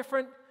all the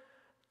different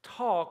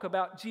talk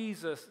about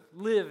Jesus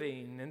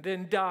living and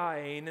then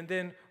dying and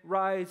then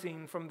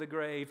rising from the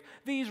grave.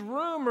 These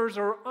rumors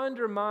are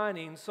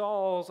undermining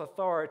Saul's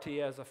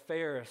authority as a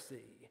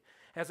Pharisee,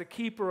 as a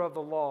keeper of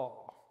the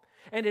law.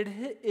 And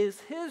it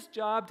is his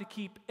job to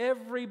keep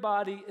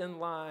everybody in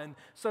line.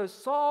 So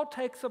Saul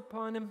takes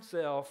upon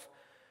himself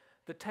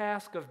the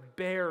task of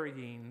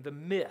burying the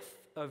myth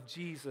of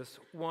Jesus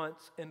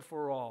once and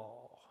for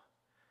all.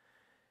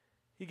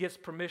 He gets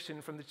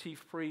permission from the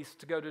chief priest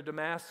to go to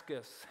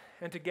Damascus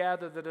and to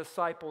gather the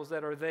disciples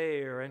that are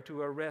there and to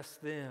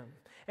arrest them.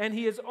 And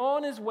he is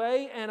on his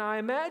way, and I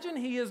imagine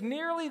he is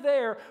nearly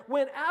there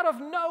when out of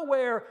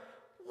nowhere,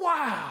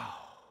 wow,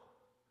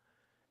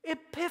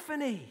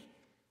 epiphany.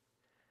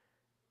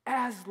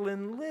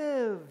 Aslan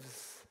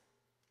lives.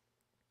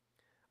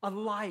 A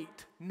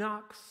light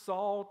knocks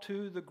Saul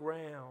to the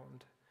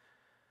ground,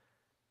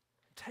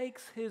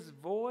 takes his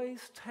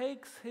voice,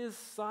 takes his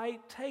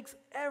sight, takes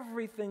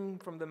everything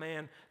from the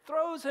man,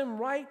 throws him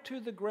right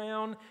to the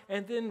ground,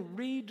 and then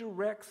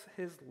redirects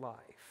his life.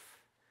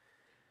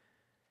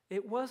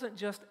 It wasn't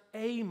just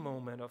a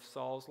moment of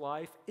Saul's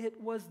life,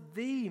 it was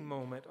the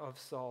moment of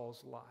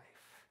Saul's life.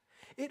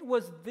 It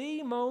was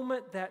the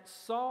moment that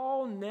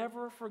Saul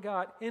never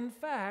forgot. In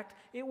fact,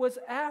 it was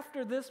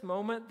after this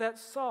moment that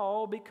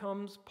Saul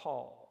becomes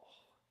Paul.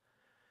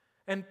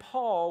 And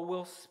Paul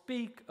will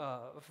speak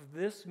of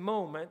this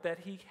moment that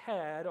he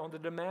had on the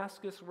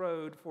Damascus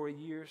road for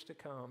years to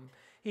come.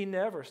 He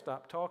never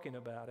stopped talking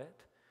about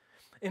it.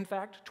 In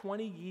fact,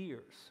 20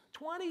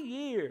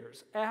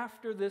 years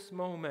after this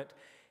moment,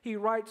 he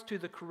writes to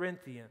the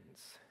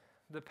Corinthians,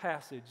 the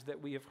passage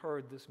that we have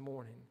heard this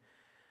morning,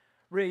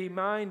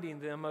 reminding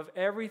them of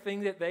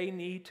everything that they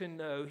need to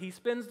know. He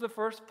spends the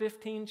first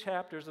 15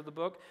 chapters of the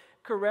book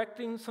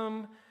correcting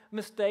some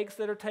mistakes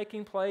that are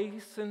taking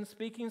place and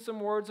speaking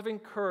some words of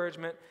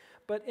encouragement.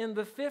 But in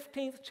the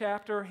 15th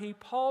chapter, he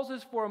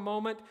pauses for a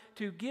moment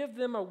to give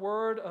them a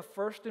word of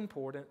first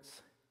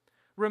importance,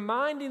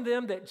 reminding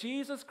them that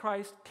Jesus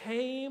Christ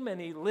came and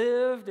he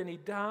lived and he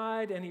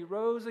died and he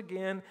rose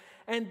again.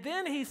 And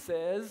then he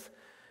says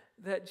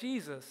that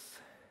Jesus,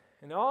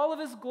 in all of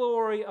his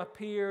glory,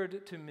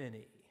 appeared to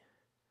many.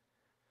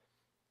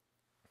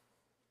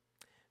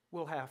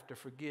 We'll have to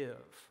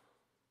forgive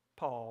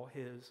Paul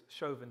his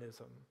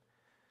chauvinism,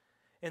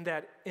 in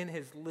that in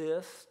his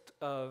list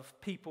of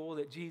people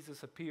that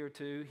Jesus appeared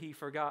to, he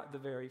forgot the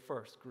very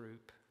first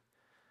group.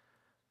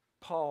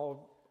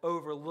 Paul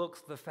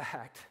overlooks the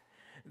fact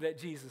that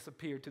Jesus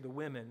appeared to the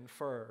women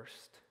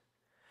first.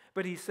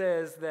 But he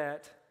says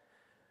that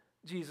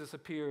Jesus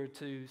appeared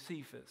to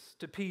Cephas,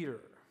 to Peter,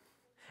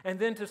 and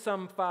then to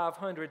some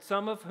 500,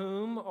 some of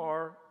whom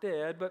are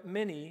dead, but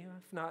many,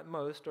 if not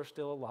most, are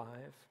still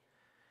alive.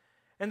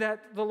 And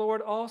that the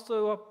Lord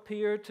also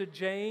appeared to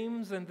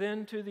James and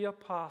then to the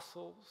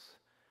apostles.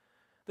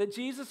 That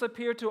Jesus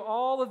appeared to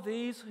all of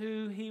these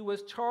who he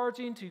was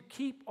charging to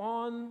keep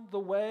on the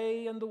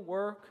way and the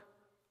work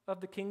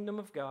of the kingdom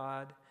of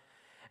God.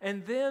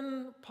 And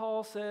then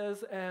Paul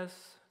says, as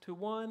to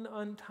one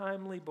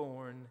untimely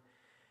born,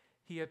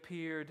 he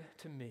appeared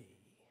to me.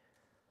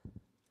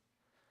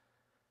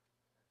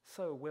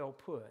 So well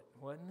put,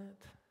 wasn't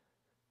it?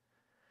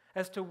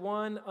 As to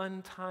one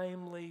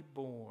untimely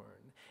born.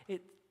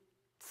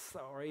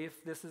 Sorry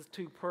if this is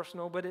too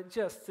personal, but it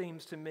just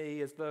seems to me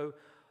as though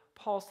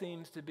Paul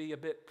seems to be a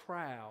bit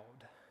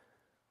proud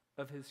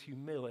of his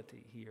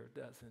humility here,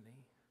 doesn't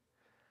he?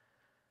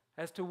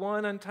 As to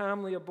one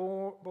untimely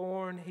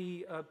born,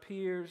 he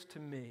appears to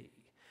me.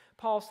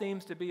 Paul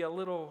seems to be a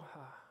little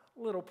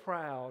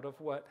proud of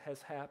what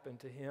has happened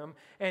to him,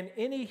 and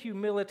any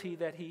humility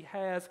that he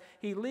has,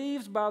 he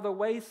leaves by the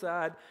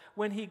wayside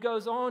when he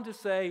goes on to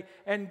say,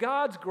 and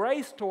God's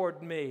grace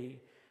toward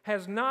me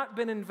has not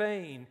been in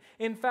vain.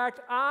 In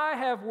fact, I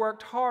have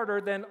worked harder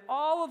than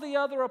all of the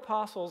other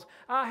apostles.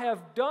 I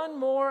have done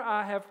more.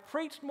 I have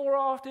preached more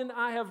often.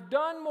 I have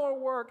done more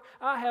work.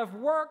 I have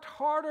worked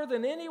harder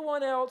than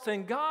anyone else,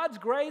 and God's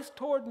grace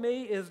toward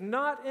me is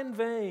not in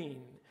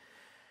vain.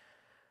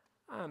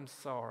 I'm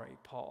sorry,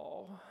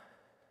 Paul.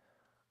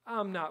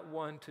 I'm not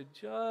one to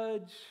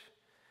judge,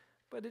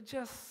 but it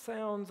just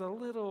sounds a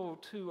little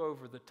too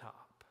over the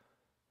top.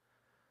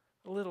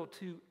 A little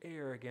too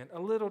arrogant,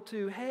 a little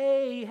too,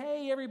 hey,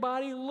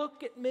 everybody,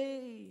 look at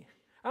me.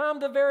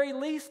 I'm the very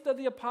least of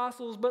the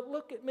apostles, but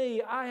look at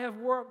me. I have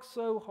worked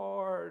so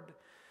hard.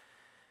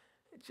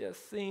 It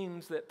just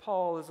seems that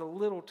Paul is a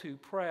little too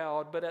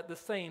proud, but at the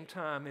same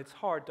time, it's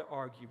hard to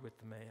argue with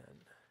the man.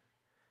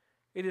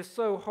 It is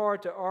so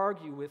hard to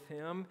argue with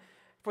him,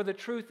 for the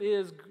truth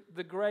is,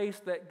 the grace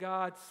that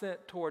God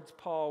sent towards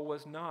Paul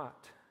was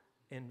not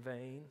in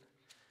vain.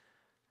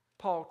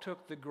 Paul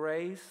took the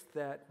grace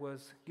that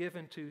was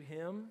given to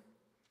him.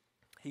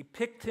 He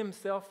picked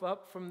himself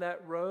up from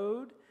that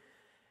road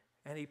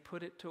and he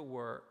put it to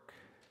work.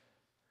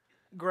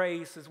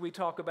 Grace, as we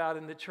talk about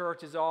in the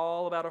church, is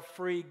all about a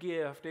free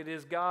gift. It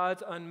is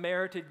God's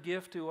unmerited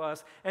gift to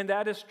us, and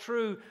that is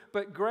true.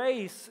 But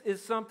grace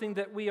is something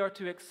that we are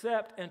to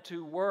accept and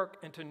to work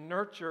and to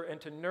nurture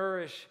and to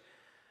nourish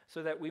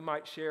so that we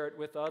might share it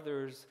with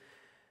others.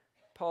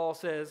 Paul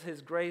says,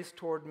 his grace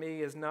toward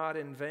me is not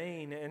in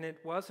vain, and it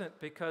wasn't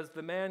because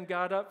the man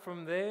got up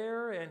from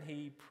there and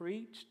he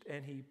preached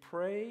and he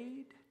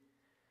prayed.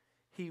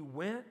 He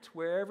went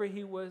wherever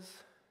he was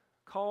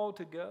called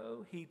to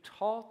go. He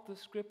taught the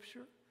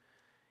Scripture.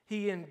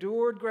 He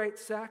endured great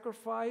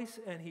sacrifice,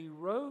 and he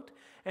wrote,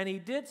 and he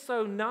did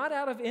so not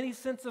out of any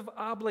sense of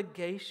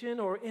obligation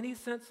or any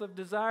sense of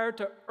desire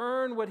to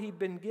earn what he'd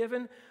been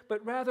given,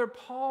 but rather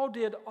Paul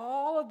did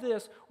all of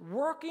this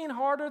working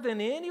harder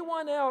than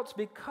anyone else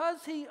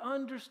because he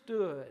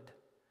understood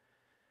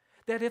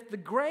that if the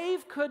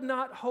grave could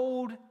not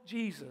hold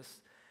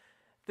Jesus,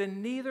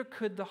 then neither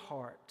could the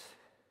heart.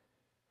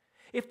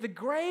 If the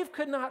grave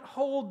could not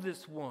hold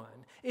this one,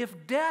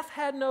 if death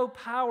had no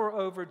power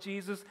over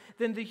Jesus,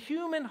 then the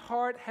human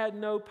heart had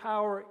no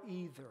power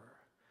either.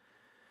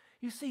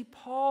 You see,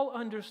 Paul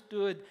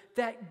understood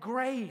that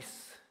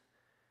grace,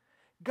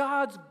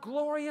 God's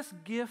glorious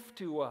gift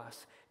to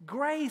us,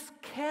 grace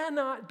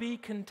cannot be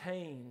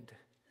contained.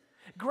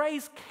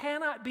 Grace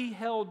cannot be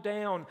held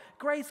down.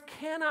 Grace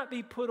cannot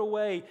be put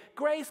away.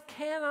 Grace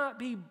cannot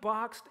be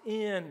boxed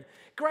in.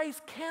 Grace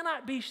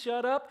cannot be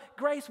shut up.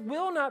 Grace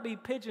will not be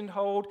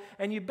pigeonholed.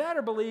 And you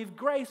better believe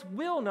grace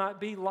will not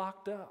be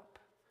locked up.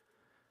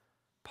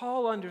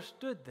 Paul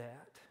understood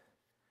that.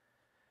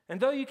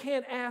 And though you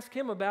can't ask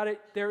him about it,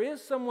 there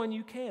is someone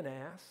you can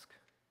ask.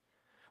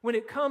 When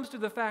it comes to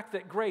the fact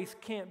that grace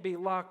can't be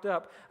locked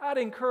up, I'd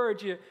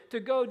encourage you to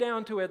go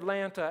down to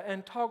Atlanta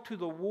and talk to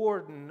the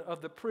warden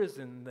of the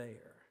prison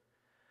there.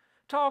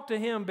 Talk to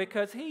him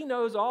because he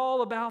knows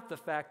all about the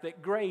fact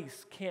that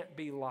grace can't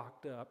be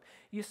locked up.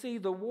 You see,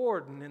 the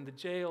warden in the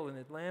jail in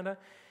Atlanta,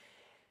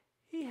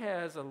 he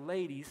has a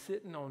lady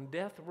sitting on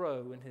death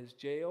row in his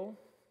jail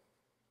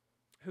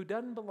who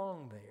doesn't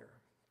belong there.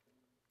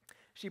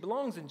 She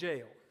belongs in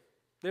jail.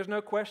 There's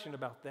no question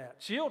about that.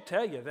 She'll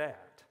tell you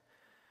that.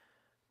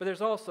 But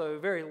there's also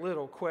very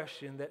little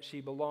question that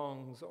she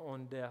belongs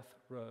on death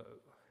row.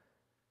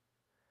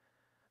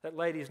 That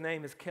lady's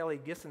name is Kelly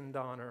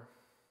Gissendoner.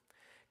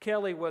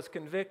 Kelly was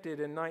convicted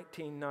in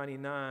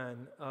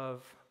 1999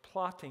 of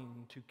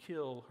plotting to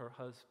kill her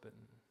husband.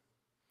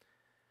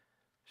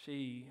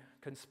 She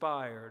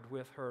conspired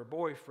with her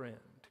boyfriend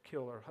to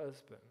kill her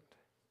husband.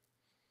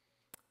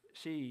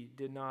 She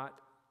did not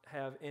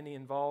have any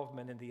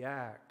involvement in the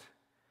act,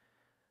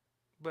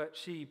 but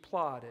she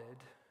plotted,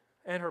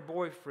 and her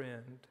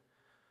boyfriend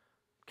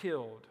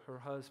killed her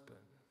husband.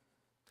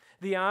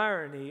 The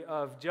irony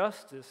of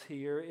justice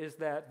here is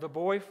that the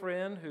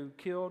boyfriend who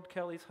killed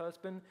Kelly's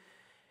husband,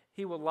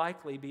 he will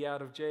likely be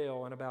out of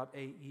jail in about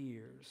 8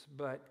 years,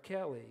 but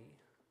Kelly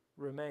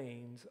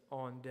remains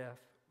on death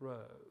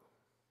row.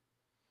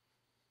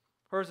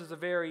 Hers is a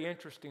very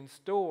interesting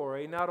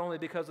story, not only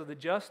because of the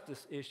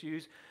justice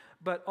issues,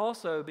 but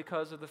also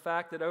because of the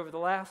fact that over the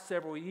last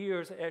several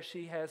years, as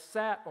she has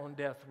sat on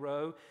death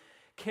row,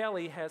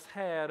 Kelly has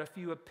had a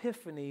few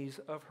epiphanies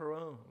of her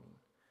own.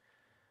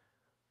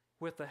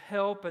 With the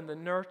help and the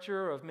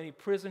nurture of many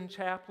prison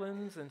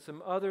chaplains and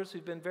some others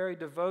who've been very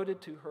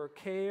devoted to her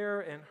care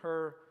and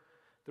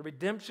the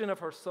redemption of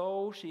her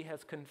soul, she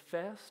has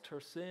confessed her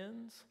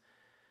sins.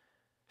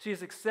 She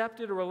has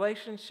accepted a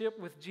relationship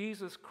with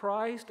Jesus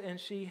Christ, and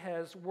she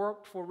has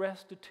worked for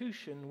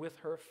restitution with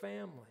her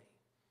family.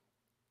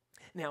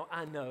 Now,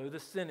 I know the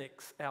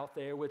cynics out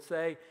there would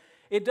say,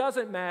 it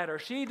doesn't matter.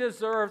 She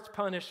deserves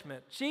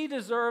punishment. She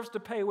deserves to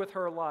pay with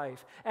her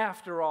life.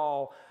 After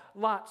all,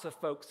 lots of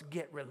folks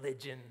get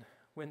religion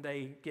when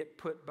they get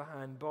put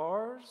behind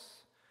bars.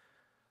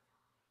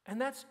 And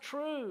that's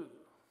true.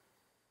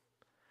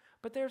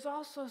 But there's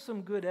also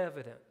some good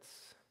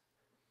evidence,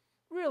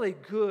 really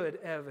good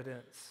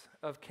evidence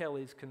of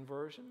Kelly's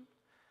conversion.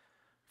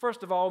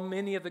 First of all,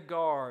 many of the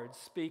guards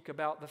speak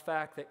about the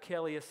fact that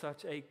Kelly is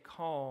such a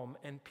calm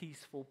and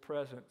peaceful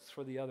presence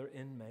for the other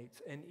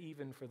inmates and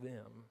even for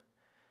them.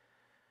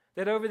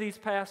 That over these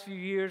past few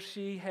years,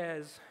 she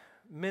has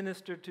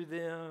ministered to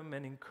them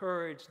and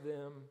encouraged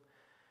them.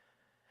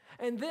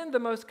 And then the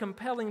most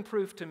compelling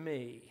proof to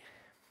me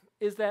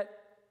is that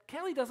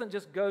Kelly doesn't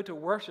just go to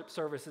worship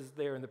services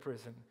there in the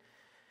prison.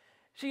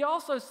 She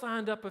also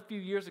signed up a few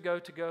years ago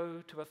to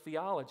go to a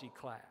theology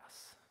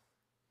class.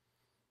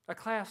 A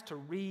class to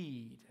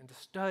read and to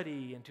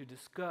study and to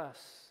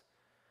discuss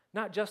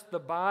not just the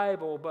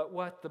Bible, but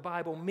what the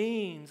Bible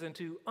means and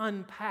to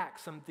unpack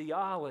some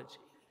theology.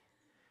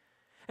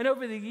 And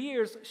over the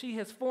years, she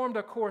has formed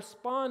a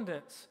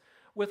correspondence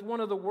with one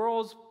of the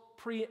world's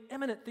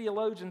preeminent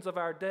theologians of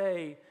our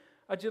day,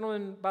 a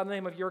gentleman by the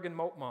name of Jürgen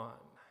Moltmann.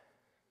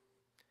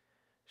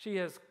 She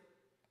has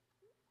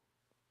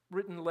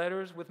written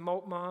letters with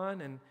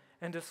Moltmann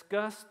and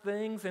discussed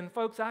things. And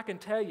folks, I can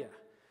tell you,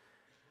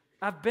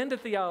 I've been to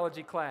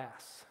theology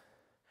class,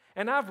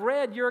 and I've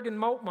read Jürgen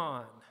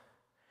Moltmann.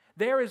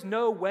 There is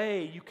no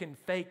way you can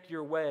fake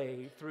your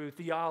way through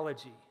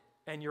theology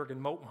and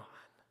Jürgen Moltmann.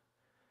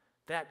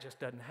 That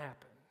just doesn't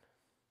happen.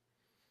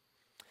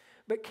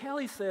 But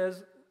Kelly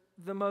says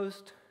the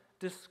most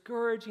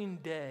discouraging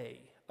day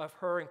of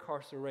her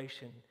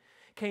incarceration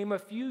came a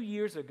few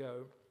years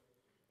ago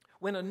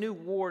when a new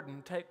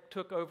warden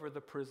took over the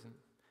prison.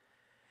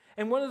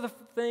 And one of the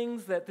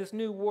things that this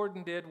new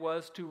warden did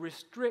was to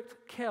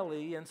restrict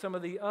Kelly and some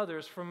of the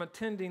others from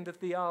attending the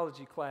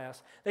theology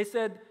class. They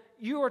said,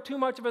 You are too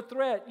much of a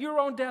threat. You're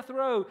on death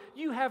row.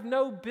 You have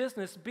no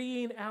business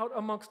being out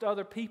amongst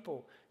other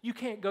people. You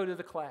can't go to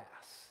the class.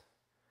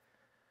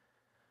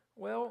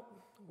 Well,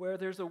 where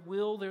there's a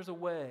will, there's a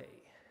way.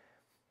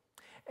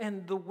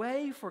 And the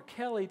way for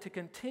Kelly to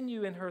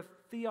continue in her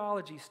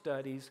theology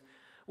studies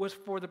was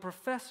for the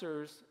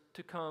professors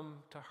to come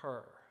to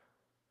her.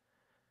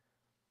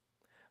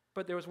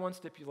 But there was one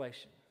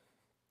stipulation.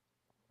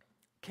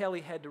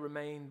 Kelly had to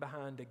remain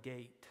behind a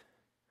gate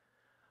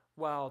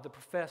while the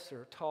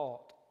professor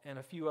taught and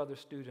a few other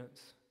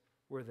students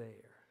were there.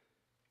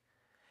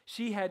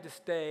 She had to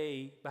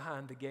stay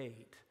behind the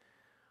gate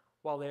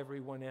while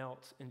everyone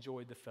else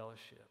enjoyed the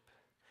fellowship.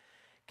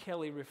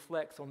 Kelly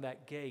reflects on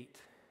that gate,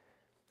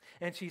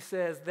 and she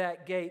says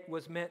that gate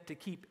was meant to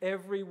keep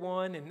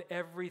everyone and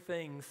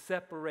everything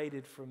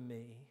separated from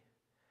me.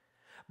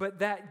 But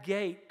that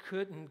gate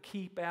couldn't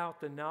keep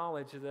out the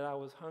knowledge that I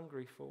was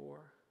hungry for.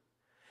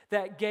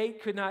 That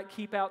gate could not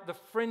keep out the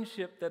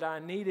friendship that I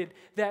needed.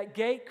 That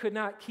gate could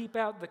not keep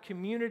out the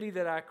community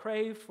that I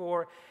craved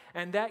for.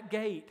 And that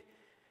gate,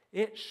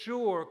 it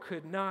sure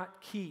could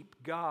not keep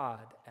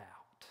God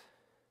out.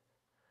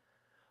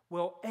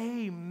 Well,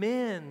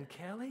 amen,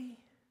 Kelly.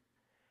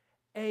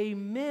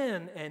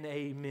 Amen and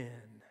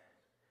amen.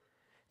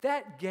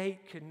 That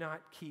gate could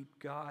not keep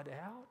God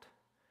out.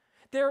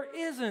 There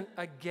isn't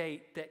a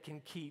gate that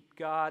can keep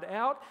God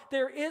out.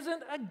 There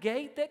isn't a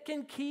gate that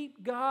can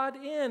keep God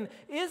in.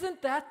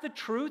 Isn't that the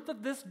truth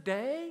of this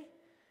day?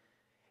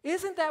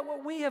 Isn't that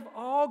what we have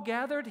all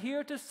gathered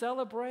here to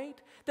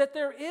celebrate? That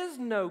there is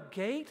no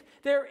gate,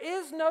 there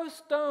is no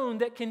stone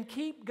that can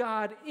keep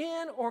God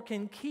in or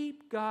can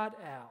keep God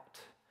out.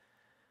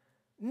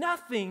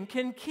 Nothing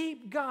can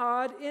keep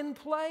God in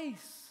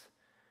place.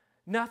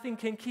 Nothing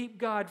can keep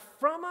God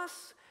from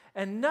us,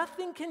 and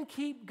nothing can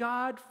keep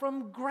God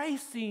from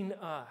gracing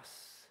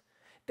us.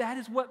 That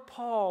is what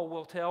Paul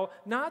will tell,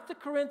 not the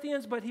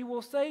Corinthians, but he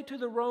will say to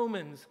the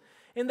Romans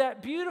in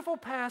that beautiful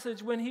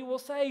passage when he will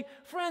say,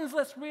 friends,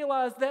 let's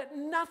realize that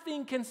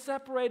nothing can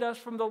separate us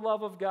from the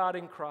love of God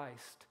in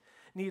Christ.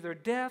 Neither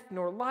death,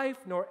 nor life,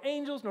 nor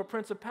angels, nor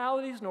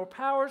principalities, nor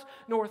powers,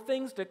 nor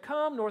things to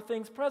come, nor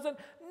things present.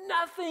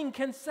 Nothing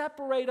can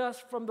separate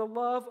us from the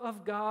love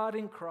of God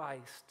in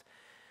Christ.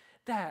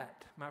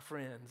 That, my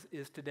friends,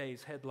 is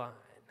today's headline.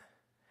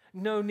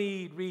 No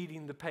need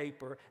reading the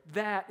paper.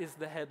 That is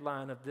the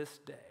headline of this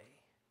day.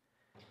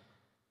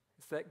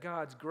 It's that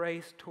God's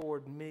grace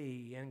toward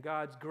me and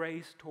God's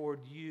grace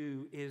toward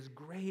you is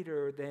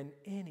greater than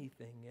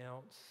anything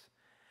else.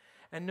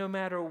 And no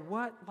matter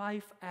what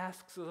life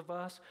asks of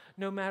us,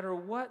 no matter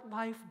what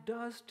life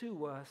does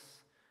to us,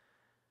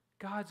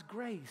 God's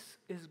grace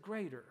is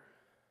greater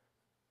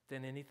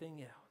than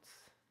anything else.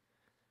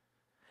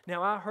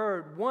 Now, I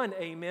heard one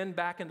amen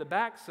back in the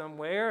back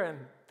somewhere, and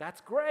that's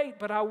great,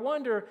 but I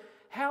wonder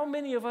how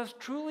many of us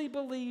truly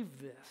believe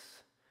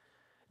this.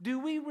 Do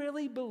we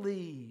really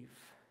believe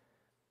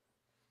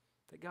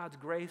that God's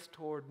grace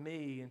toward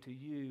me and to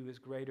you is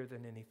greater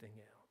than anything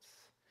else?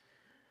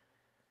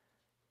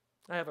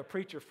 I have a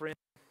preacher friend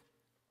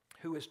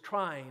who is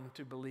trying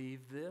to believe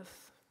this.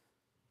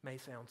 May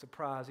sound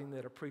surprising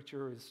that a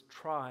preacher is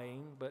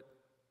trying, but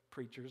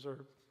preachers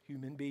are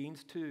human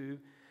beings too.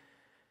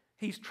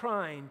 He's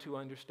trying to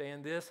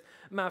understand this.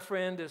 My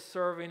friend is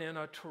serving in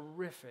a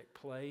terrific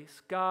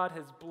place. God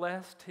has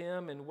blessed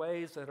him in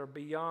ways that are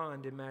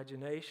beyond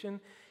imagination.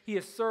 He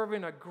is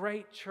serving a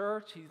great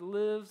church. He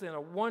lives in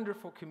a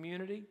wonderful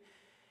community.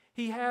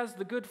 He has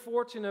the good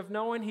fortune of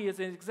knowing he is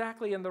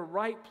exactly in the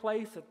right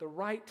place at the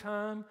right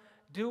time,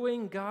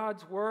 doing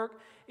God's work.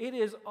 It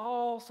is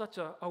all such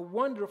a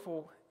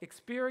wonderful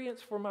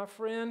experience for my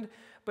friend,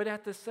 but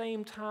at the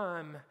same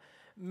time,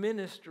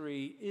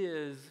 ministry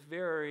is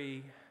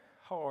very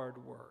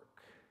hard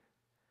work.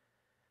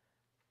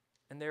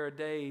 And there are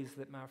days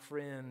that my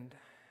friend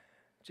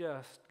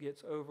just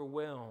gets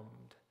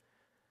overwhelmed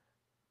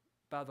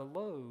by the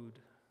load,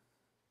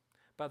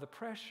 by the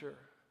pressure,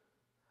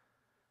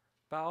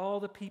 by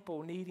all the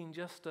people needing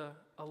just a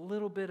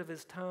little bit of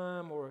his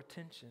time or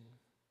attention.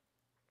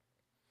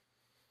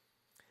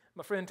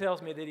 My friend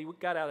tells me that he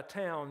got out of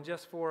town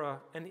just for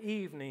an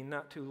evening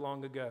not too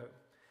long ago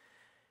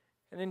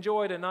and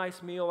enjoyed a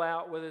nice meal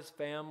out with his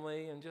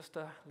family and just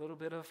a little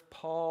bit of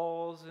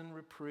pause and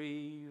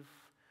reprieve,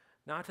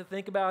 not to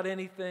think about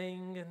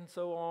anything and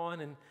so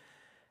on,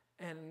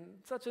 and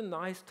such a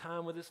nice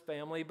time with his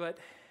family. But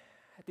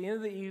at the end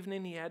of the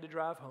evening, he had to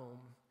drive home.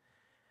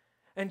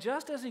 And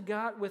just as he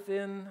got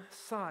within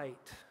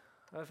sight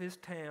of his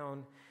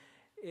town,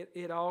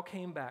 it all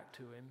came back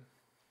to him.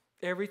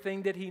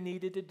 Everything that he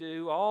needed to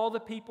do, all the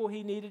people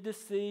he needed to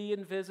see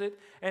and visit,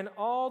 and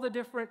all the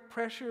different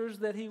pressures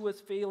that he was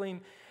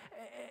feeling.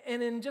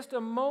 And in just a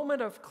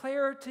moment of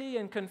clarity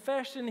and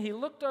confession, he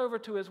looked over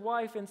to his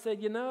wife and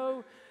said, you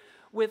know,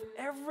 with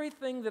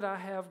everything that I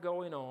have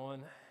going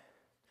on,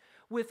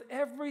 with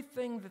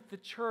everything that the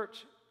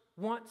church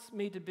wants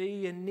me to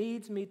be and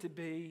needs me to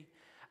be,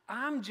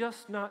 I'm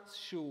just not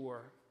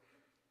sure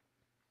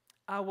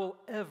I will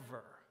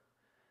ever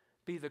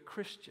be the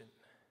Christian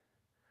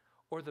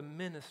or the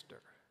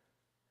minister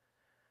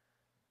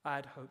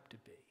I'd hoped to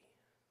be.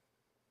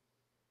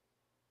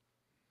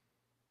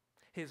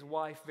 His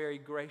wife very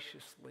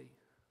graciously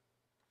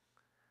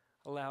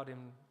allowed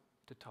him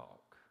to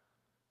talk.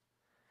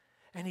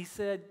 And he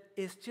said,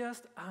 it's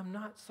just I'm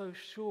not so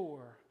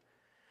sure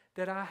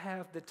that I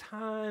have the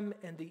time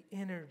and the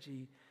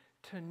energy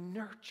to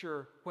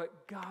nurture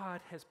what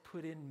God has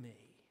put in me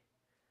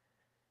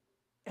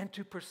and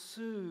to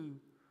pursue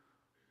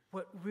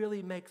what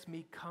really makes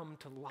me come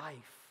to life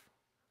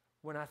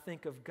when I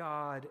think of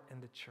God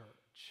and the church.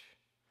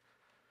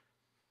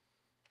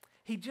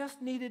 He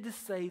just needed to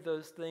say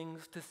those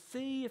things to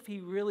see if he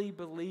really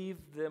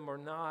believed them or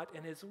not,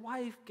 and his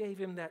wife gave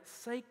him that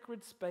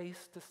sacred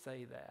space to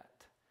say that.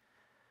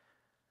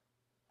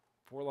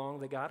 Before long,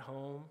 they got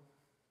home.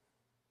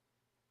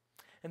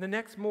 And the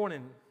next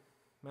morning,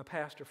 my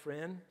pastor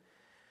friend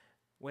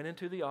went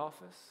into the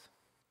office,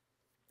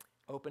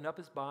 opened up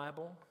his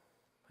Bible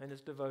and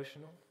his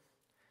devotional.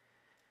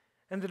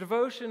 And the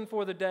devotion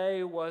for the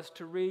day was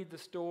to read the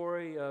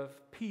story of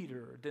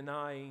Peter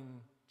denying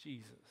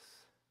Jesus.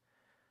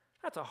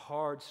 That's a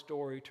hard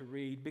story to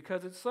read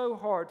because it's so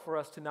hard for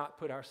us to not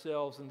put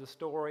ourselves in the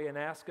story and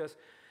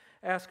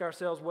ask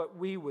ourselves what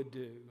we would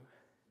do.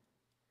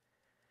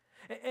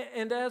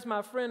 And as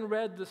my friend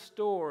read the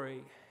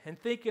story and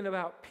thinking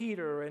about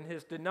Peter and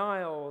his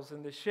denials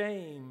and the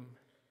shame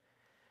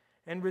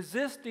and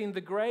resisting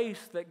the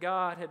grace that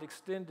God had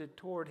extended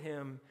toward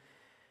him,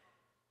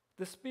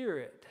 the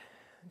Spirit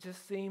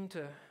just seemed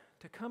to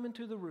come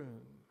into the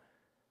room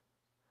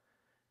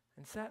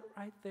and sat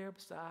right there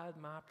beside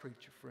my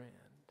preacher friend.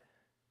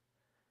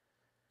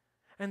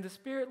 And the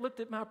Spirit looked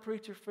at my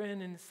preacher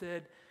friend and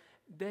said,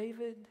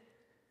 David,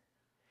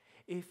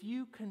 if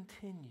you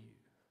continue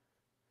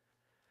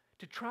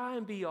to try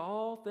and be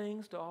all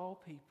things to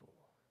all people,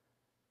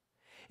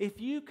 if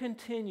you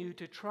continue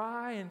to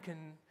try and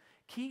can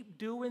keep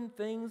doing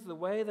things the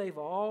way they've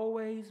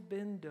always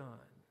been done,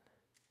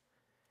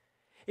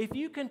 if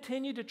you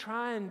continue to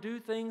try and do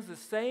things the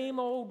same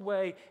old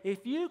way,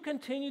 if you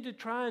continue to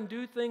try and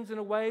do things in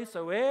a way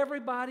so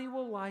everybody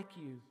will like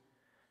you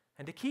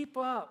and to keep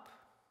up,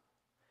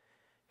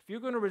 if you're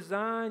going to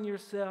resign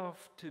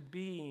yourself to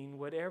being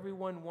what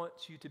everyone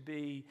wants you to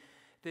be,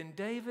 then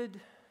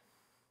David,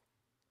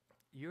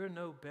 you're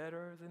no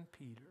better than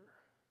Peter.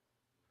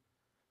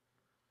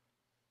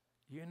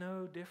 You're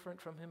no different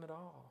from him at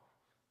all.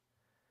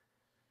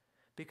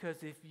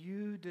 Because if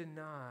you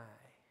deny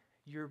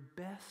your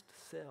best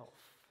self,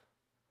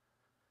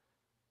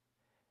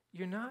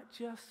 you're not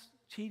just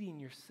cheating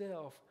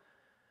yourself,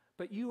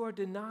 but you are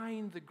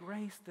denying the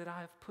grace that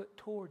I've put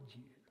toward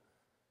you.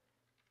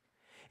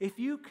 If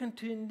you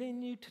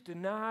continue to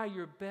deny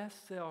your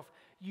best self,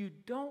 you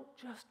don't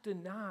just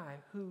deny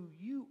who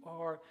you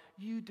are,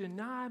 you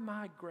deny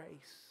my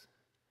grace,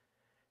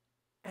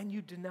 and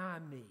you deny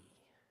me.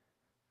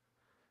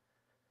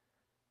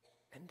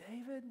 And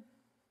David,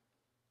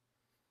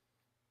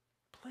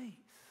 please,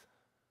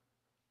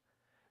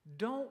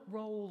 don't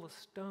roll a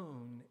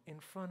stone in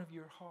front of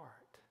your heart.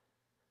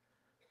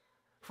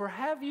 For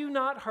have you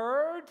not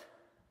heard?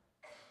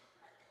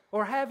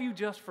 Or have you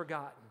just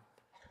forgotten?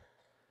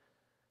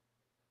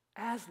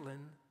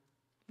 Aslan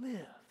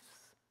lives.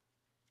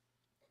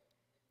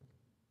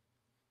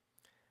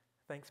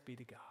 Thanks be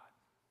to God.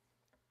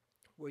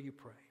 Will you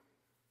pray?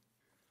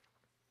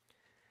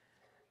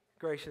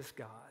 Gracious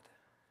God,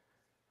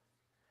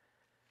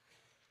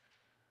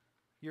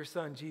 your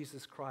Son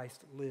Jesus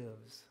Christ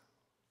lives.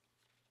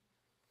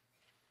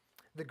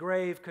 The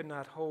grave could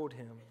not hold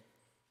him,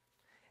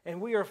 and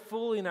we are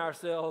fooling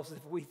ourselves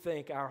if we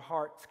think our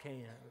hearts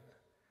can.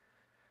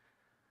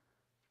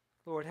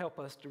 Lord, help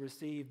us to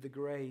receive the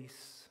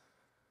grace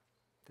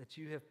that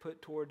you have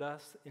put toward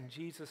us in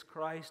Jesus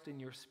Christ in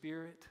your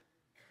Spirit,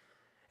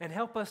 and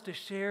help us to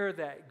share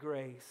that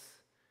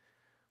grace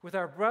with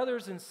our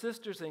brothers and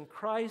sisters in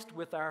Christ,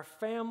 with our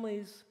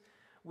families,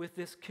 with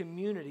this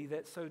community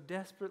that so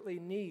desperately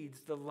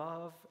needs the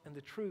love and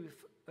the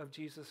truth of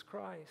Jesus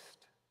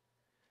Christ.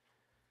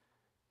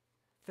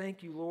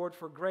 Thank you, Lord,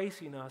 for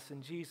gracing us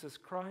in Jesus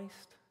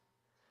Christ.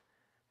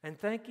 And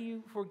thank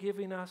you for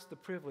giving us the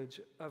privilege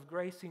of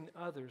gracing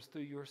others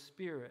through your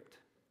Spirit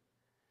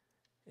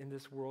in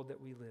this world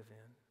that we live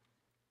in.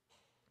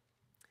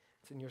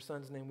 It's in your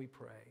Son's name we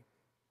pray.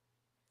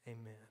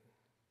 Amen.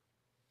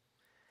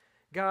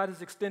 God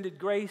has extended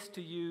grace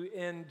to you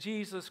in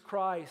Jesus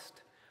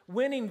Christ,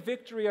 winning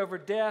victory over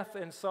death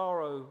and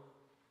sorrow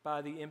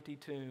by the empty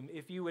tomb.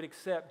 If you would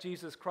accept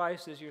Jesus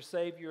Christ as your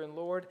Savior and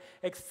Lord,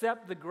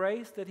 accept the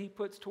grace that he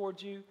puts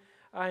towards you,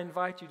 I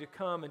invite you to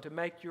come and to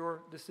make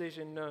your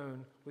decision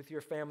known with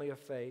your family of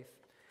faith.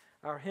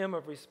 Our hymn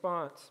of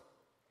response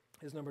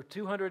is number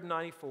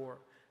 294,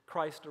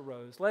 Christ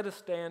Arose. Let us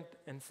stand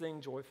and sing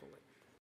joyfully.